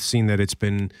and seen that it's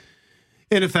been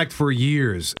in effect for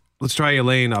years. Let's try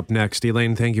Elaine up next.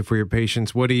 Elaine, thank you for your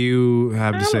patience. What do you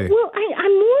have to say? Well,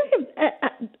 I'm more of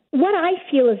what I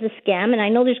feel is a scam, and I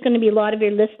know there's going to be a lot of your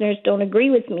listeners don't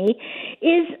agree with me,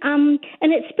 is, and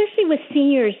especially with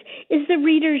seniors, is the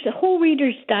whole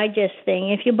Reader's Digest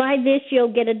thing. If you buy this,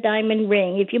 you'll get a diamond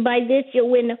ring. If you buy this, you'll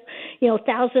win,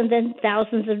 thousands and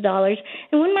thousands of dollars.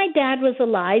 And when my dad was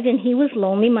alive and he was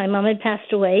lonely, my mom had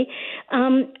passed away,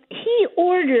 he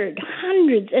ordered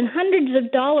hundreds and hundreds of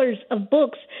dollars of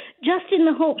books just in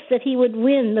the hopes that he would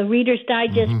win the Reader's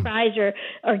Digest prize or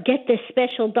get this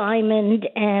special diamond.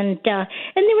 And there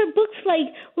were books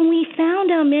like when we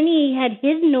found how many he had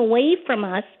hidden away from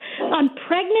us on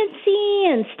pregnancy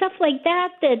and stuff like that.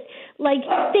 That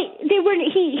they were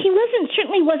he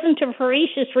certainly wasn't a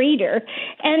voracious reader,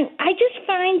 and I just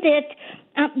find that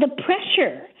the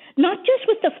pressure, not just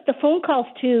with the phone calls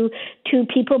to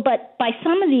people, but by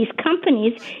some of these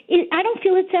companies, I don't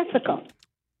feel it's ethical.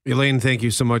 Elaine, thank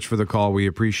you so much for the call. We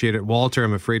appreciate it. Walter,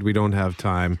 I'm afraid we don't have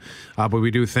time, but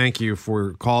we do thank you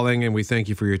for calling, and we thank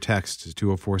you for your text,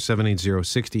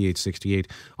 204-780-6868,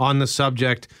 on the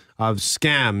subject of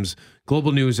scams.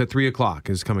 Global News at 3 o'clock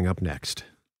is coming up next.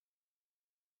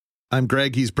 I'm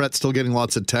Greg. He's Brett. Still getting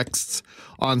lots of texts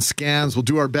on scams. We'll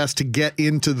do our best to get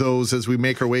into those as we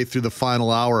make our way through the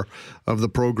final hour of the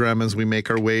program, as we make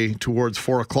our way towards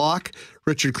 4 o'clock.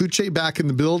 Richard Kluche back in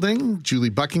the building. Julie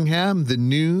Buckingham, the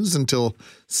news until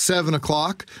 7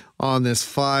 o'clock on this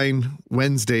fine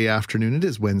Wednesday afternoon. It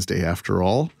is Wednesday after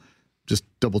all. Just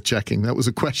double checking. That was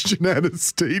a question and a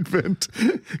statement.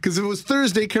 Because if it was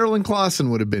Thursday, Carolyn Clausen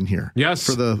would have been here. Yes.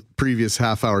 For the previous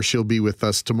half hour. She'll be with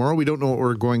us tomorrow. We don't know what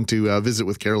we're going to visit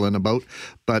with Carolyn about,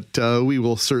 but we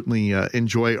will certainly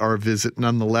enjoy our visit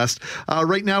nonetheless.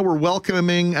 Right now, we're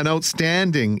welcoming an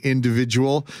outstanding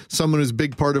individual, someone who's a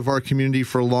big part of our community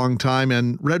for a long time,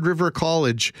 and Red River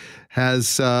College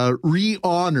has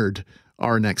re-honored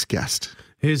our next guest.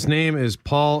 His name is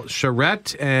Paul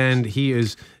Charette, and he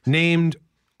is named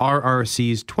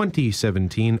RRC's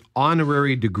 2017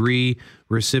 honorary degree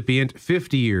recipient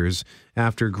 50 years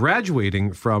after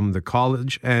graduating from the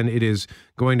college, and it is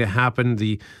going to happen.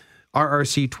 The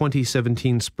RRC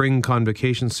 2017 Spring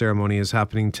Convocation Ceremony is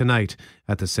happening tonight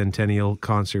at the Centennial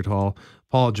Concert Hall.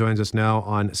 Paul joins us now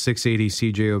on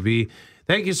 680 CJOB.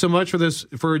 Thank you so much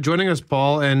for joining us,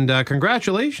 Paul, and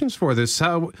congratulations for this.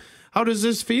 How does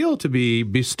this feel to be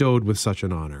bestowed with such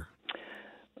an honor?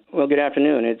 Well, good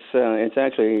afternoon. It's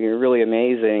actually a really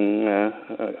amazing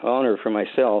honor for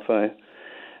myself.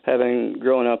 Having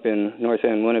grown up in North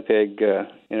End, Winnipeg,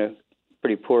 in a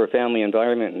pretty poor family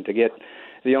environment, and to get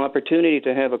the opportunity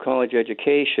to have a college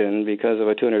education because of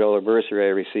a $200 bursary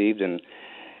I received, and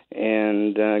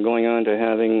going on to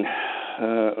having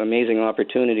amazing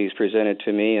opportunities presented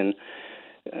to me, and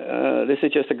this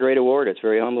is just a great award. It's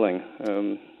very humbling.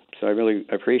 So I really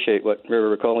appreciate what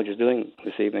River College is doing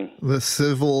this evening. The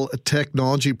Civil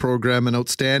Technology Program, an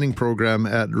outstanding program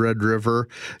at Red River.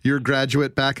 You're a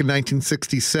graduate back in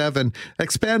 1967.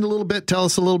 Expand a little bit. Tell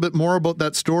us a little bit more about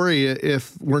that story,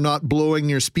 if we're not blowing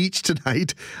your speech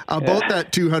tonight, about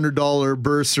that $200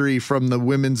 bursary from the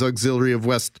Women's Auxiliary of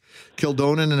West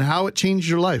Kildonan and how it changed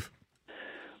your life.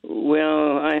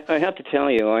 Well, I have to tell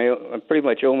you, I pretty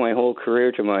much owe my whole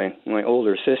career to my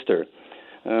older sister.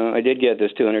 I did get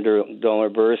this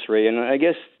 $200 bursary, and I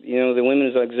guess, the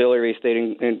Women's Auxiliary stayed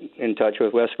in touch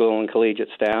with West Kildonan collegiate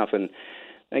staff, and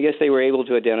I guess they were able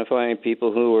to identify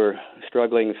people who were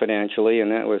struggling financially,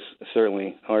 and that was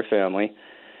certainly our family.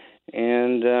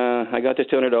 And I got this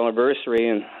 $200 bursary,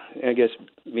 and I guess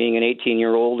being an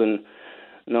 18-year-old and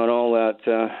not all that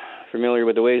familiar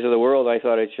with the ways of the world, I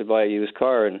thought I should buy a used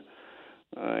car, and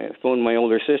I phoned my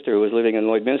older sister who was living in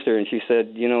Lloydminster, and she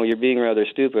said, you're being rather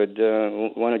stupid.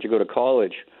 Why don't you go to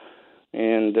college?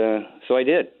 And so I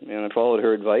did, and I followed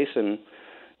her advice and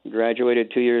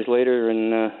graduated 2 years later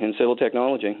in civil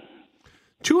technology.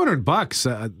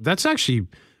 $200, that's actually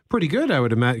pretty good, I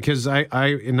would imagine, because I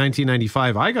in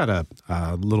 1995, I got a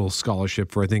little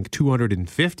scholarship for, I think,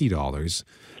 $250.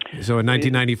 So in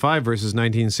 1995 versus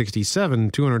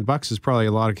 1967, $200 is probably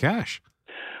a lot of cash.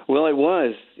 Well, it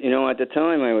was. At the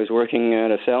time, I was working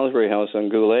at a Salisbury house on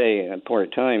Goulet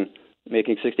part-time,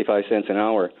 making 65 cents an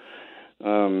hour.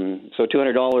 So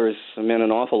 $200 meant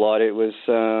an awful lot. It was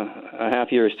a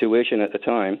half year's tuition at the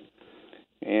time.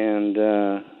 And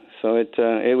so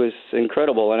it was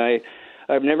incredible. And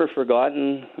I've never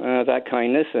forgotten that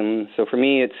kindness. And so for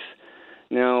me, it's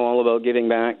now all about giving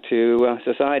back to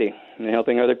society and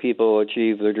helping other people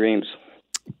achieve their dreams.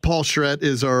 Paul Charette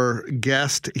is our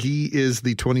guest. He is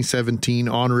the 2017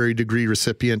 honorary degree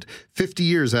recipient, 50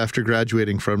 years after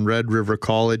graduating from Red River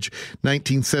College.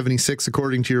 1976,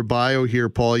 according to your bio here,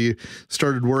 Paul, you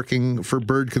started working for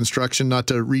Bird Construction, not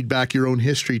to read back your own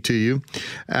history to you.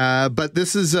 But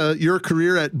this is your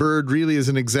career at Bird really is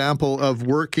an example of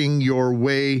working your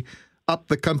way up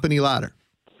the company ladder.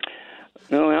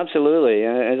 No, absolutely.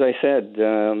 As I said,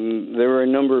 there were a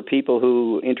number of people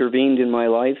who intervened in my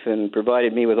life and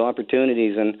provided me with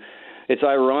opportunities. And it's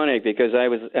ironic because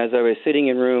as I was sitting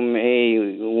in room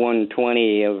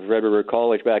A120 of Red River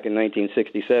College back in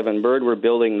 1967, Bird were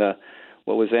building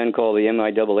what was then called the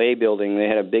MIAA building. They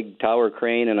had a big tower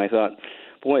crane, and I thought,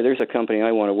 boy, there's a company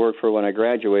I want to work for when I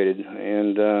graduated.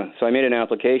 And so I made an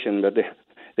application, but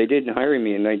they didn't hire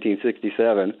me in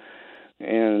 1967.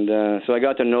 And so I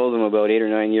got to know them about 8 or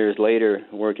 9 years later,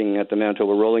 working at the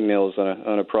Manitoba Rolling Mills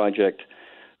on a project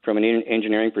from an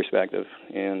engineering perspective.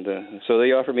 And so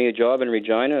they offered me a job in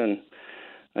Regina, and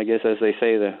I guess, as they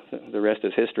say, the rest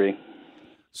is history.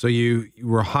 So you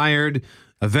were hired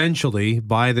eventually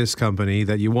by this company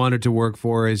that you wanted to work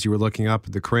for as you were looking up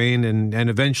at the crane, and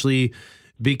eventually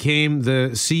became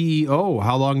the CEO.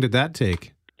 How long did that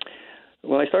take?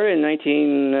 Well, I started in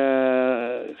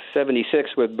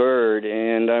 1976 with Bird,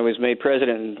 and I was made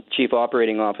president and chief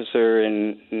operating officer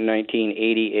in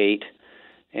 1988,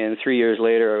 and 3 years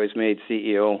later I was made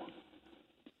CEO.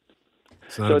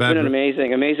 So it's been an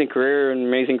amazing career and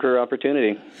amazing career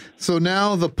opportunity. So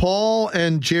now the Paul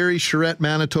and Jerry Charette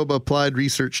Manitoba Applied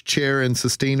Research Chair in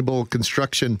Sustainable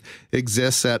Construction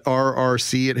exists at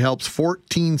RRC. It helps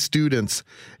 14 students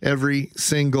every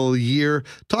single year.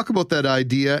 Talk about that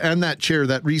idea and that chair,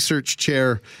 that research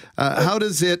chair. How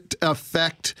does it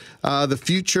affect the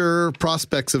future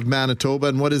prospects of Manitoba,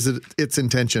 and what is its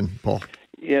intention, Paul?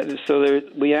 Yeah, so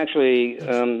we actually,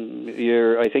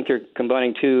 I think you're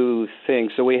combining two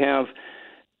things. So we have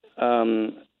a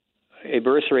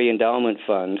bursary endowment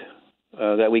fund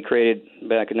that we created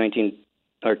back in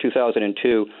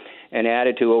 2002 and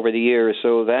added to over the years.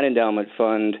 So that endowment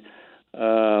fund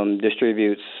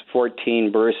distributes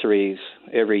 14 bursaries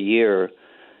every year.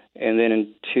 And then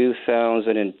in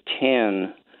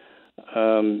 2010,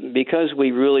 because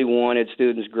we really wanted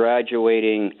students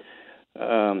graduating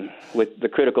with the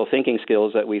critical thinking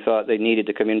skills that we thought they needed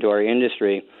to come into our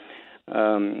industry,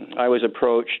 I was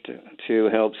approached to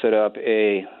help set up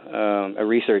a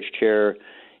research chair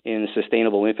in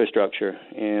sustainable infrastructure,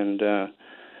 and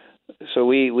so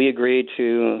we agreed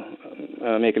to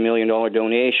make $1 million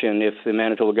donation if the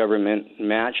Manitoba government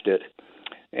matched it,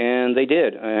 and they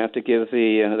did. I have to give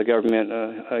the government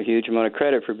a huge amount of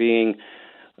credit for being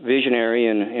visionary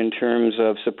in terms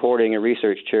of supporting a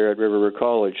research chair at River River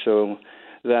College. So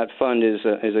that fund is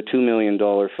a $2 million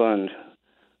fund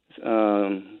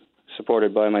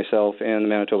supported by myself and the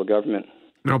Manitoba government.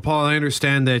 Now, Paul, I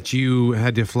understand that you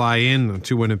had to fly in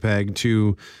to Winnipeg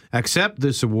to accept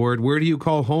this award. Where do you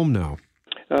call home now?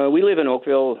 We live in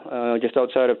Oakville, just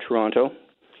outside of Toronto,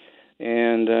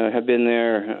 and have been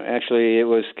there. Actually, it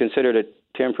was considered a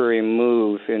temporary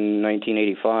move in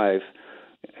 1985.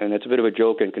 And it's a bit of a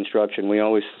joke in construction. We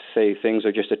always say things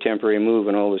are just a temporary move,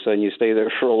 and all of a sudden you stay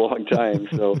there for a long time.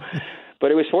 So,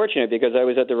 but it was fortunate because I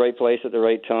was at the right place at the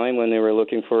right time when they were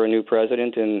looking for a new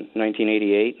president in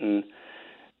 1988, and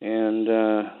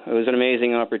it was an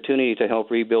amazing opportunity to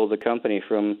help rebuild the company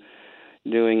from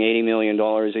doing $80 million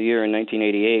a year in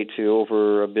 1988 to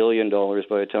over $1 billion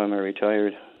by the time I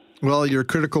retired. Well, you're a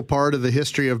critical part of the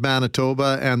history of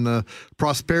Manitoba and the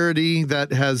prosperity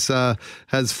that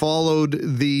has followed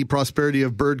the prosperity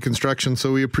of Bird Construction.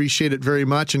 So we appreciate it very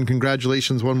much, and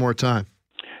congratulations one more time.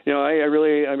 You know, I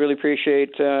really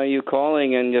appreciate you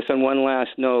calling. And just on one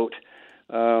last note,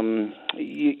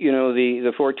 you know,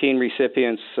 the 14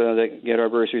 recipients that get our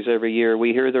bursaries every year,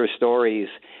 we hear their stories.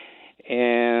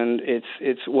 And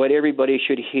it's what everybody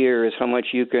should hear is how much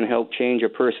you can help change a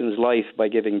person's life by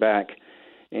giving back.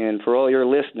 And for all your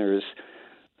listeners,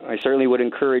 I certainly would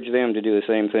encourage them to do the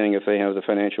same thing if they have the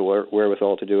financial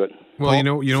wherewithal to do it. Well, you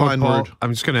know what, Paul,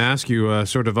 I'm just going to ask you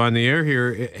sort of on the air here,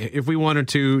 if we wanted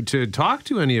to talk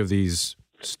to any of these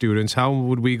students, how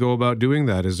would we go about doing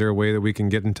that? Is there a way that we can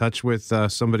get in touch with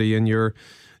somebody in your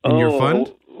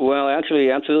fund? Well,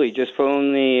 actually, absolutely. Just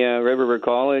phone the Red River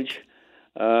College.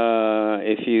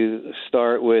 If you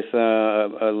start with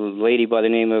a lady by the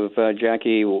name of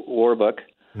Jackie Warbuck.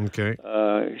 Okay.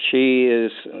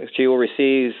 She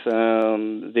oversees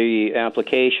the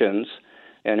applications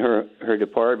and her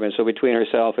department. So between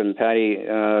herself and Patty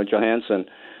Johansson,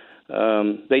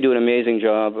 they do an amazing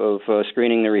job of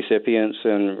screening the recipients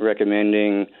and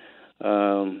recommending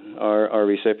our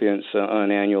recipients on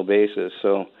an annual basis.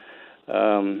 So,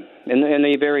 and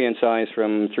they vary in size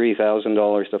from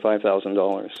 $3,000 to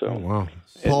 $5,000. So, oh, wow.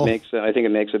 I think it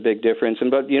makes a big difference.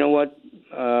 But you know what?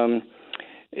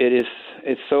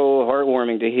 It's so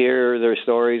heartwarming to hear their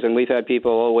stories, and we've had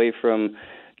people all the way from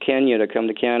Kenya to come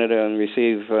to Canada and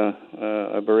receive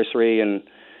a bursary, and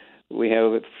we have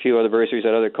a few other bursaries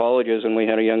at other colleges, and we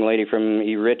had a young lady from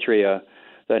Eritrea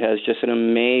that has just an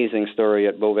amazing story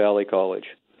at Bow Valley College.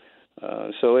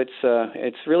 So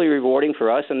it's really rewarding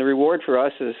for us, and the reward for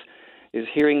us is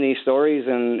hearing these stories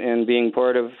and being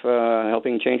part of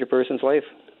helping change a person's life.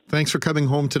 Thanks for coming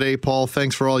home today, Paul.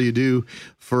 Thanks for all you do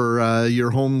for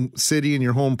your home city and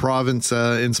your home province,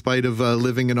 in spite of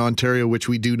living in Ontario, which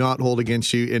we do not hold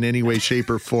against you in any way, shape,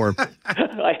 or form.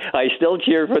 I still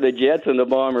cheer for the Jets and the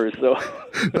Bombers. So,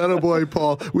 atta boy,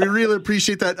 Paul. We really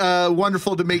appreciate that.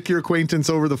 Wonderful to make your acquaintance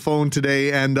over the phone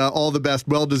today, and all the best.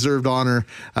 Well-deserved honor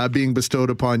being bestowed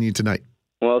upon you tonight.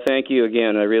 Well, thank you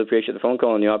again. I really appreciate the phone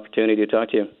call and the opportunity to talk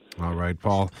to you. All right,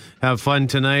 Paul. Have fun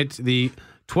tonight. The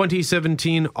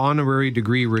 2017 honorary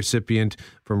degree recipient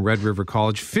from Red River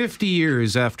College, 50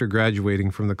 years after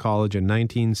graduating from the college in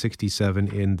 1967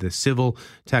 in the civil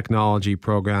technology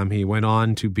program. He went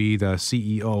on to be the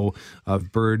CEO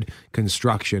of Bird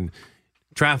Construction.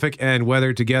 Traffic and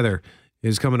weather together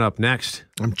is coming up next.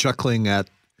 I'm chuckling at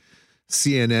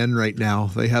CNN right now.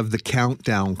 They have the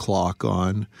countdown clock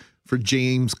on for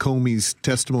James Comey's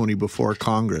testimony before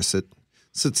Congress. It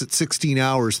sits at 16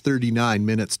 hours, 39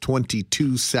 minutes,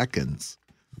 22 seconds.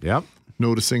 Yep.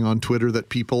 Noticing on Twitter that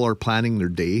people are planning their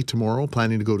day tomorrow,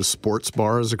 planning to go to sports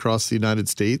bars across the United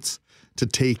States to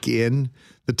take in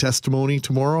the testimony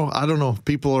tomorrow. I don't know.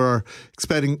 People are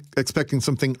expecting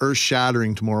something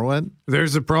earth-shattering tomorrow. And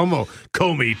there's a promo.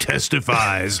 Comey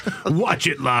testifies. Watch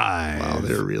it live. Wow,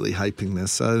 they're really hyping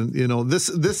this.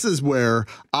 This is where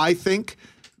I think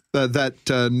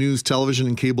that news, television,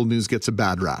 and cable news gets a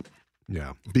bad rap.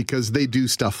 Yeah. Because they do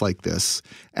stuff like this,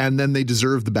 and then they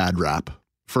deserve the bad rap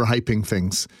for hyping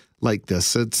things like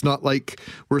this. It's not like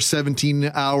we're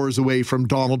 17 hours away from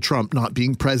Donald Trump not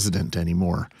being president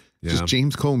anymore. Yeah. Just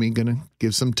James Comey going to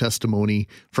give some testimony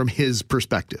from his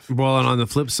perspective. Well, and on the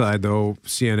flip side, though,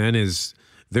 CNN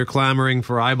they're clamoring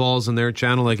for eyeballs on their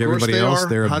channel like everybody else.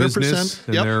 They're a business,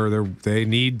 and they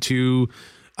need to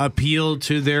appeal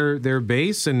to their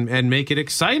base and make it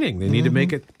exciting. They need to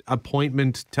make it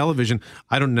appointment television.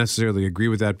 I don't necessarily agree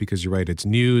with that because you're right. It's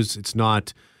news. It's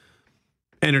not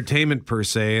entertainment per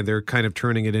se. They're kind of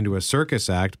turning it into a circus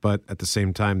act, but at the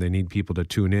same time, they need people to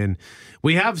tune in.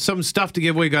 We have some stuff to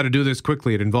give away. Got to do this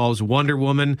quickly. It involves Wonder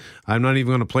Woman. I'm not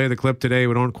even going to play the clip today.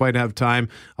 We don't quite have time.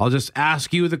 I'll just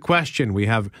ask you the question. We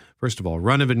have, first of all,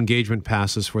 run of engagement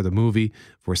passes for the movie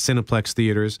for Cineplex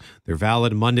theaters. They're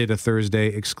valid Monday to Thursday,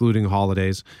 excluding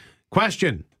holidays.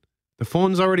 Question. The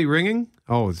phone's already ringing?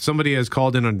 Oh, somebody has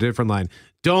called in on a different line.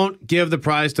 Don't give the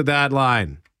prize to that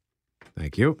line.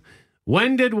 Thank you.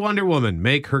 When did Wonder Woman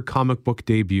make her comic book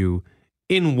debut?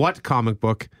 In what comic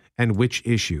book and which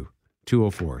issue?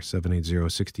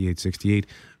 204-780-6868.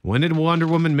 When did Wonder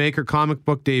Woman make her comic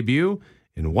book debut?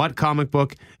 In what comic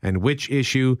book and which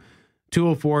issue?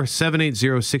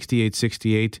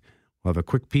 204-780-6868. We'll have a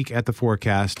quick peek at the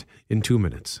forecast in 2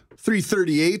 minutes.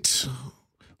 3:38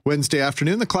 Wednesday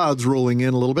afternoon. The clouds rolling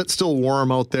in a little bit. Still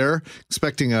warm out there.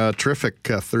 Expecting a terrific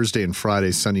Thursday and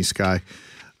Friday sunny sky.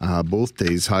 Both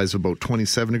days, highs of about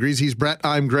 27 degrees. He's Brett,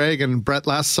 I'm Greg. And Brett,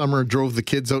 last summer, drove the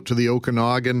kids out to the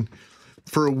Okanagan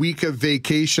for a week of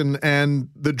vacation. And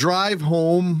the drive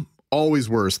home, always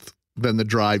worse than the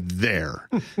drive there.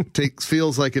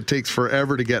 Feels like it takes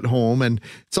forever to get home. And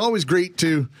it's always great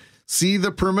to see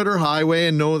the perimeter highway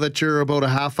and know that you're about a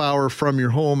half hour from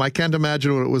your home. I can't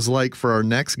imagine what it was like for our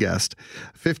next guest.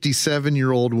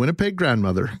 57-year-old Winnipeg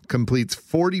grandmother completes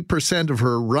 40% of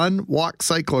her run, walk,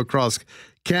 cycle across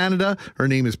Canada. Her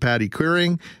name is Patty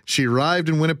Queering. She arrived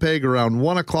in Winnipeg around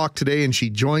 1 o'clock today, and she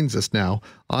joins us now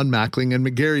on Mackling and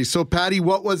McGarry. So, Patty,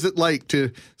 what was it like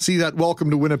to see that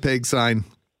Welcome to Winnipeg sign?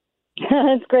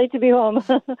 It's great to be home.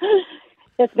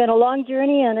 It's been a long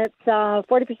journey, and it's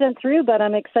 40% through, but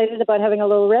I'm excited about having a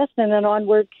little rest and then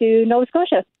onward to Nova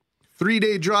Scotia.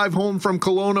 3-day drive home from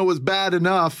Kelowna was bad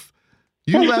enough.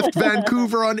 You left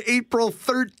Vancouver on April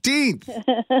 13th.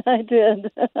 I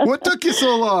did. What took you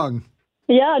so long?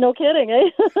 Yeah, no kidding, eh?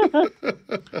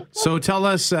 So tell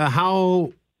us,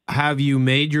 how have you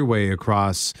made your way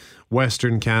across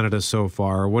Western Canada so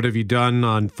far? What have you done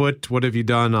on foot? What have you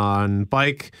done on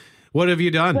bike? What have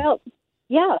you done? Well,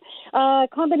 yeah, a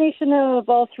combination of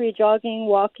all three, jogging,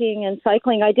 walking, and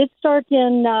cycling. I did start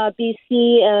in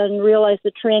BC and realized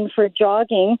the terrain for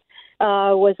jogging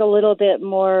was a little bit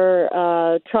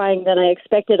more trying than I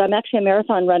expected. I'm actually a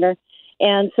marathon runner.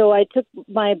 And so I took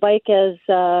my bike as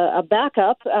a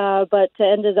backup, but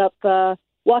ended up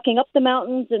walking up the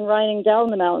mountains and riding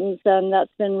down the mountains, and that's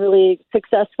been really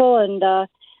successful and a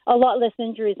lot less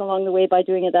injuries along the way by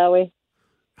doing it that way.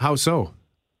 How so?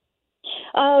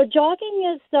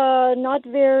 Jogging is not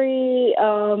very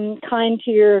kind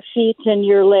to your feet and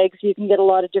your legs. You can get a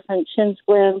lot of different shin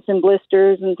splints and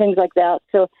blisters and things like that.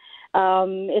 So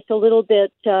it's a little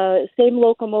bit same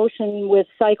locomotion with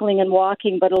cycling and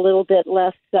walking, but a little bit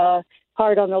less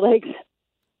hard on the legs.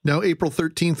 Now, April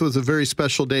 13th was a very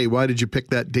special day. Why did you pick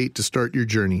that date to start your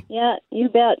journey? Yeah, you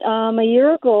bet. A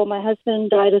year ago, my husband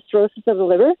died of cirrhosis of the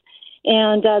liver,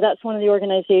 and that's one of the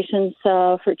organizations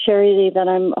for charity that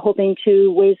I'm hoping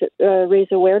to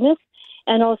raise awareness,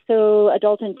 and also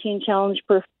Adult and Teen Challenge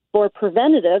for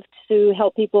Preventative to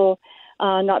help people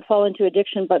not fall into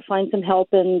addiction, but find some help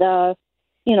and,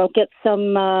 get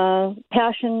some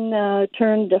passion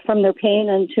turned from their pain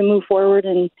and to move forward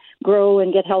and grow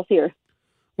and get healthier.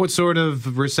 What sort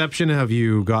of reception have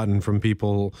you gotten from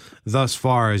people thus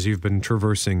far as you've been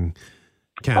traversing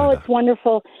Canada? Oh, it's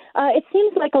wonderful. It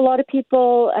seems like a lot of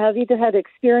people have either had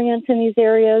experience in these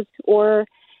areas or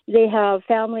they have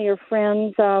family or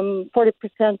friends. 40%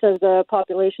 of the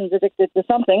population is addicted to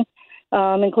something,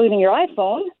 including your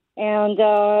iPhone. And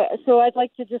so I'd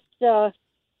like to just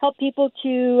help people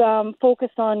to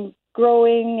focus on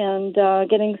growing and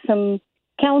getting some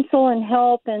counsel and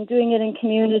help and doing it in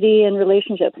community and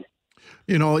relationships.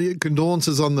 You know,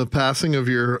 condolences on the passing of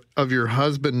your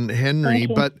husband, Henry.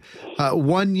 But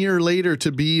 1 year later,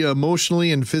 to be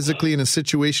emotionally and physically in a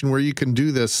situation where you can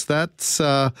do this, that's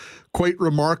quite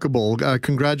remarkable.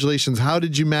 Congratulations. How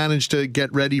did you manage to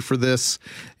get ready for this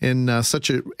in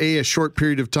such a short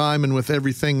period of time, and with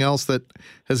everything else that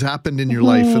has happened in your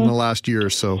life in the last year or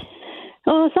so?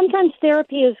 Sometimes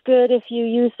therapy is good if you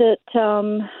use it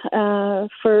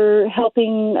for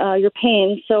helping your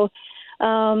pain. So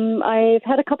I've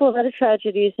had a couple of other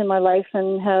tragedies in my life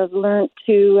and have learned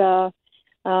to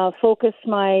focus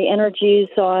my energies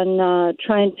on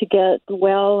trying to get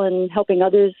well and helping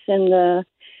others in the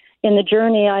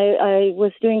journey. I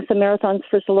was doing some marathons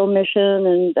for Slow Mission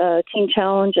and Teen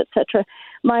Challenge, etc.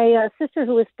 My sister,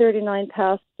 who was 39,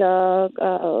 passed a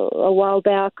while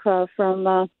back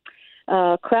from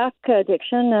crack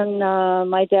addiction, and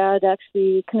my dad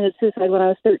actually committed suicide when I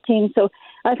was 13. So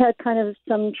I've had kind of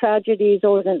some tragedies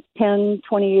over the 10,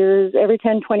 20 years. Every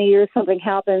 10, 20 years something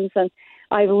happens, and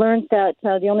I've learned that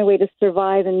the only way to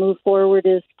survive and move forward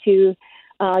is to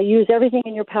use everything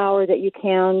in your power that you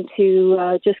can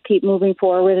to just keep moving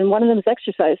forward, and one of them is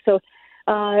exercise. So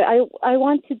I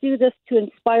want to do this to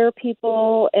inspire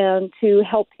people and to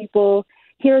help people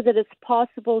hear that it's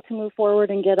possible to move forward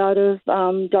and get out of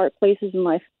dark places in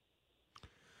life.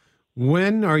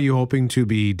 When are you hoping to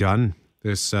be done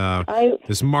this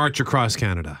march across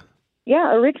Canada?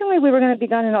 Yeah, originally we were going to be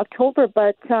done in October,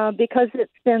 but because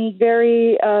it's been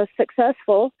very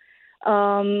successful,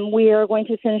 we are going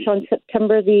to finish on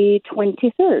September the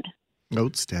 23rd.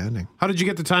 Outstanding. How did you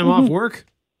get the time off work?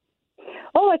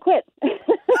 Oh, I quit.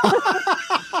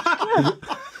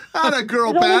 Atta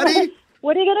girl, Patty.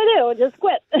 What are you going to do? Just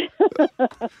quit.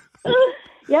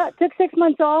 Yeah, it took 6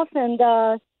 months off, and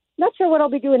not sure what I'll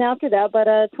be doing after that, but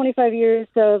 25 years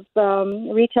of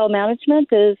retail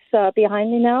management is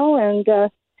behind me now, and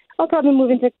I'll probably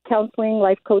move into counseling,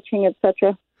 life coaching,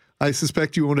 etc. I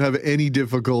suspect you won't have any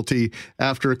difficulty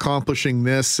after accomplishing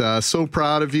this. So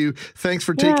proud of you. Thanks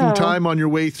for taking time on your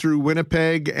way through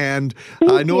Winnipeg. And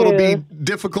I know it'll be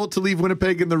difficult to leave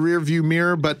Winnipeg in the rearview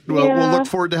mirror, but we'll look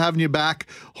forward to having you back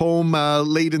home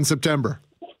late in September.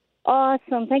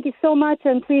 Awesome. Thank you so much.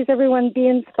 And please, everyone, be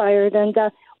inspired. And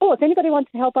if anybody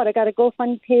wants to help out, I got a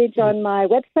GoFundMe page on my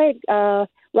website,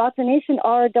 Rock the Nation,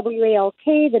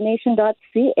 RWALK,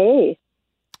 thenation.ca.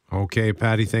 Okay,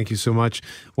 Patty, thank you so much.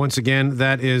 Once again,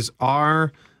 that is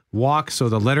R Walk, so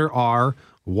the letter R,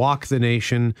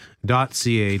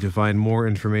 walkthenation.ca to find more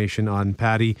information on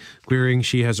Patty Queering.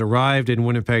 She has arrived in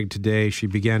Winnipeg today. She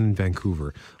began in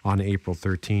Vancouver on April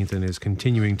 13th and is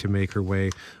continuing to make her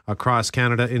way across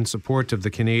Canada in support of the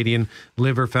Canadian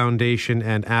Liver Foundation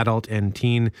and Adult and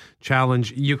Teen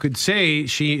Challenge. You could say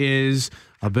she is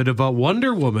a bit of a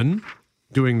Wonder Woman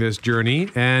doing this journey,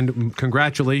 and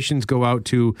congratulations go out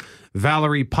to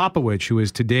Valerie Popowich, who is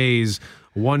today's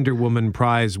Wonder Woman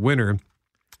prize winner.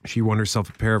 She won herself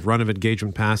a pair of run of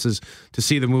engagement passes to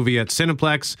see the movie at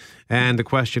Cineplex, and the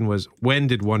question was, when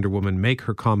did Wonder Woman make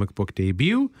her comic book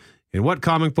debut? In what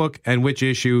comic book and which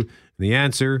issue? And the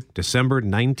answer, December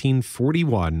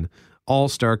 1941,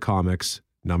 All-Star Comics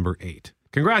number 8.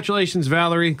 Congratulations,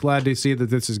 Valerie. Glad to see that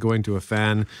this is going to a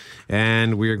fan,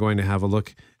 and we are going to have a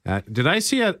look did I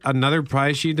see another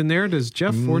prize sheet in there? Does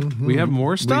Jeff Ford, we have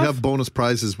more stuff? We have bonus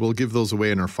prizes. We'll give those away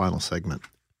in our final segment.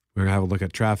 We're going to have a look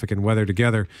at traffic and weather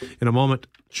together in a moment.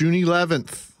 June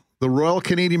 11th, the Royal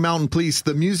Canadian Mountain Police,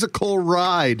 the musical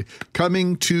ride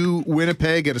coming to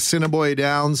Winnipeg at Assiniboia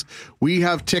Downs. We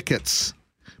have tickets,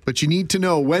 but you need to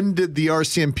know, when did the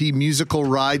RCMP musical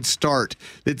ride start?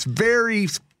 Its very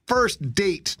first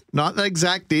date, not the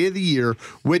exact day of the year.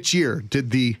 Which year did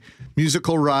the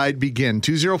musical ride begin?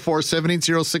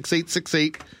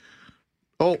 204-780-6868.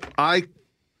 Oh, I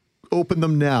open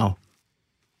them now.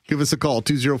 Give us a call,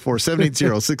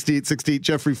 204-780-6868.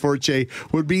 Jeffrey Forche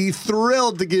would be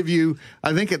thrilled to give you,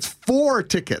 I think it's 4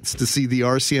 tickets to see the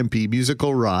RCMP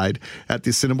musical ride at the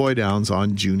Assiniboia Downs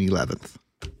on June 11th.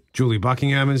 Julie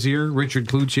Buckingham is here. Richard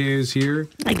Cloutier is here.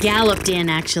 I galloped in,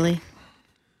 actually.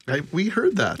 We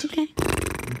heard that. Okay.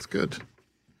 That's good.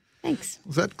 Thanks.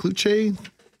 Was that Cloutier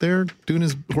there doing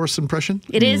his horse impression?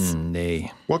 It is.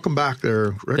 Nay. Welcome back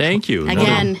there, Rick. Thank you.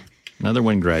 Again. Another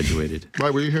one graduated. Why,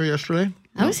 were you here yesterday?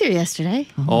 I was here yesterday.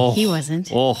 Oh. He wasn't.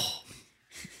 Oh.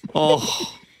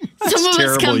 Some of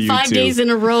us come 5 days in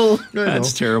a row.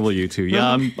 That's terrible, you two.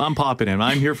 Yeah, I'm popping in.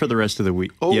 I'm here for the rest of the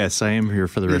week. Oh. Yes, I am here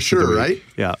for the rest of the week. Right?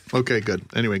 Yeah. Okay, good.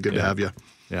 Anyway, good to have you.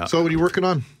 Yeah. So what are you working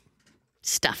on?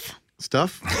 Stuff.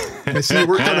 stuff. I see you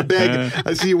worked on a bag.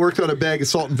 I see you worked on a bag of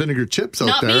salt and vinegar chips out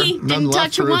Not there. me. None Didn't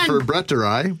left touch one. for Brett or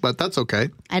I, but that's okay.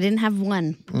 I didn't have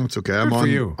one. It's okay. Good for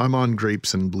you. I'm on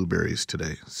grapes and blueberries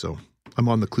today, so I'm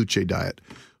on the Kluche diet.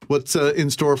 What's in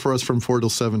store for us from 4 till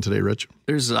 7 today, Rich?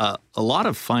 There's a lot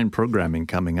of fine programming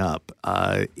coming up,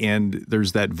 and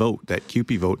there's that vote, that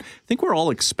CUPE vote. I think we're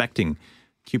all expecting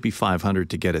CUPE 500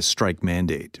 to get a strike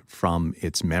mandate from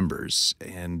its members,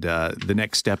 and the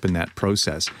next step in that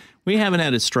process. We haven't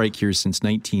had a strike here since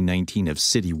 1919 of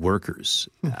city workers.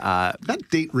 That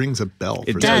date rings a bell.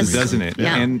 It does, doesn't it?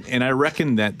 Yeah. And I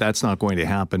reckon that that's not going to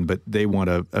happen, but they want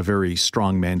a very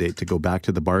strong mandate to go back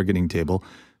to the bargaining table.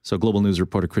 So Global News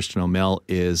reporter Christian O'Mell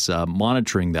is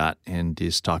monitoring that and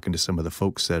is talking to some of the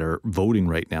folks that are voting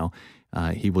right now.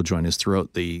 He will join us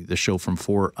throughout the show from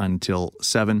 4 until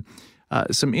 7.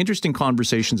 Some interesting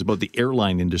conversations about the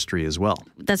airline industry as well.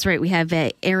 That's right. We have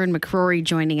Aaron McCrory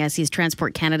joining us. He's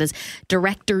Transport Canada's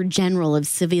Director General of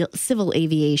Civil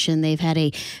Aviation. They've had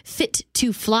a Fit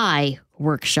to Fly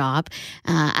workshop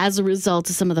as a result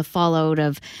of some of the fallout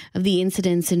of the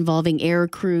incidents involving air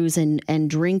crews and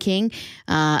drinking.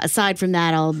 Aside from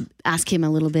that, I'll ask him a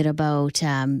little bit about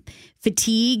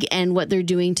fatigue and what they're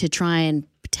doing to try and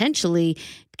potentially,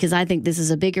 because I think this is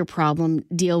a bigger problem,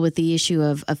 deal with the issue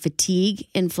of fatigue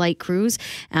in flight crews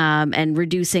and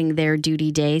reducing their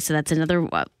duty day. So that's another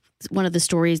one of the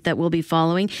stories that we'll be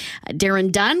following.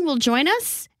 Darren Dunn will join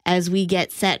us as we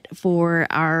get set for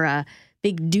our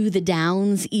big Do the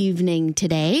Downs evening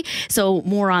today. So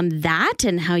more on that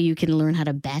and how you can learn how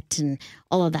to bet and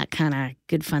all of that kind of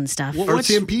good fun stuff. Or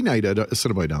CMP night at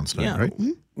Cinnaby Downs tonight, right?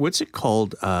 Mm-hmm. What's it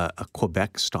called? A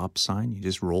Quebec stop sign? You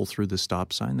just roll through the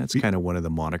stop sign? That's kind of one of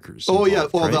the monikers. Oh, involved, yeah.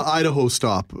 Well, right? the Idaho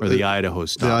stop. Or the Idaho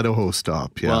stop. The Idaho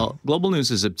stop, yeah. Well, Global News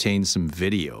has obtained some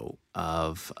video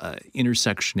of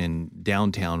intersection in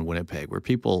downtown Winnipeg where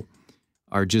people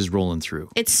are just rolling through.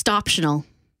 It's stoptional.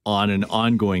 On an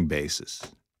ongoing basis.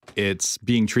 It's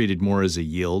being treated more as a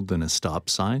yield than a stop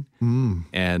sign.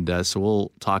 And so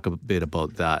we'll talk a bit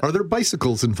about that. Are there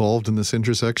bicycles involved in this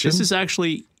intersection? This is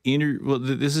actually,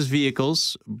 this is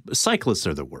vehicles. Cyclists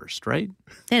are the worst, right?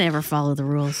 They never follow the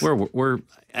rules.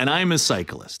 And I'm a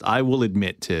cyclist. I will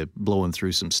admit to blowing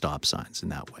through some stop signs in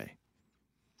that way.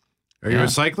 Are you a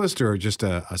cyclist or just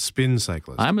a spin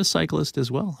cyclist? I'm a cyclist as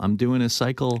well. I'm doing a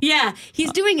cycle. Yeah,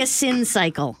 he's doing a sin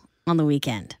cycle on the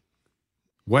weekend.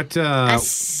 What? A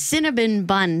cinnamon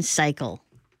bun cycle.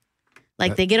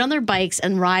 Like they get on their bikes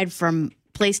and ride from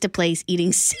place to place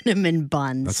eating cinnamon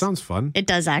buns. That sounds fun. It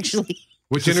does actually.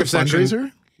 Which is this intersection?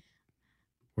 A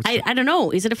fundraiser? I don't know.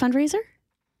 Is it a fundraiser?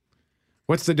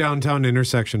 What's the downtown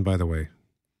intersection, by the way?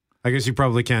 I guess you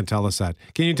probably can't tell us that.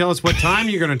 Can you tell us what time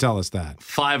you're going to tell us that?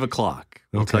 5 o'clock.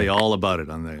 I'll tell you all about it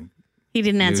on the. He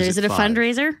didn't answer. News Is it a at 5.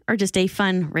 fundraiser or just a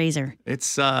fundraiser?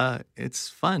 It's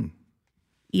fun.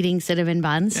 Eating cinnamon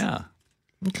buns? Yeah.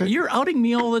 Okay. You're outing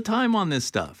me all the time on this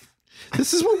stuff.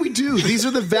 This is what we do. These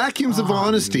are the vacuums of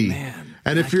honesty. Man.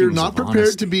 And if you're not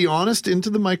prepared to be honest into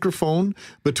the microphone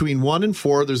between 1 and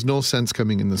 4, there's no sense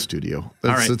coming in the studio. All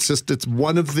right. It's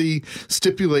one of the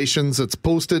stipulations that's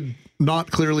posted not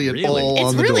clearly at all It's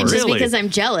on the really door. just because I'm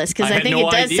jealous because I think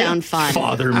it does sound fun.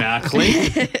 Father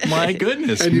Mackling. My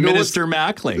goodness. And you know Minister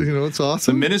Mackling. You know what's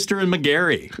awesome? The minister in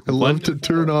McGarry. I love to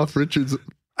turn off Richard's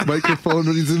microphone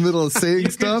when he's in the middle of saying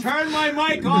stuff. Turn my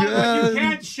mic off, but you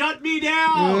can't shut me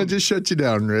down. Just shut you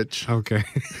down, Rich. Okay.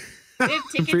 We have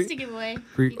tickets to give away.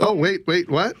 Oh, wait,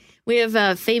 what? We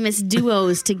have famous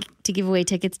duos to give away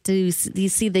tickets to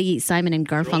see the Simon and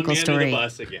Garfunkel story.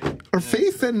 Are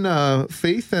Faith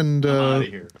and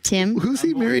Tim? Who's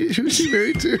he married to?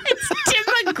 It's Tim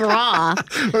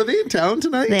McGraw. Are they in town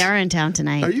tonight? They are in town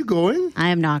tonight. Are you going? I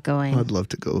am not going. I'd love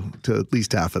to go to at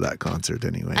least half of that concert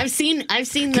anyway. I've seen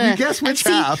Can the. you guess which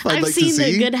half I'd I've like to seen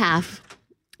see? the good half.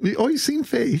 Oh, you've seen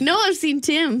Faith? No, I've seen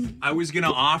Tim. I was going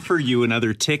to offer you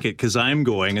another ticket because I'm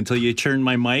going until you turn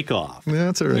my mic off. Yeah,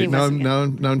 that's all right. Now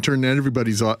I'm turning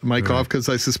everybody's mic off because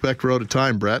I suspect we're out of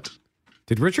time, Brett.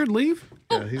 Did Richard leave?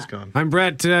 Yeah, he's gone. I'm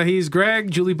Brett. He's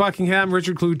Greg, Julie Buckingham,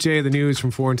 Richard Cloutier, the news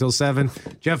from 4 until 7.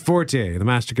 Jeff Fortier, the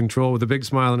master control with a big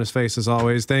smile on his face as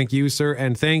always. Thank you, sir,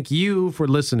 and thank you for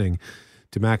listening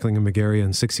to Mackling and McGarry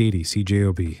on 680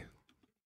 CJOB.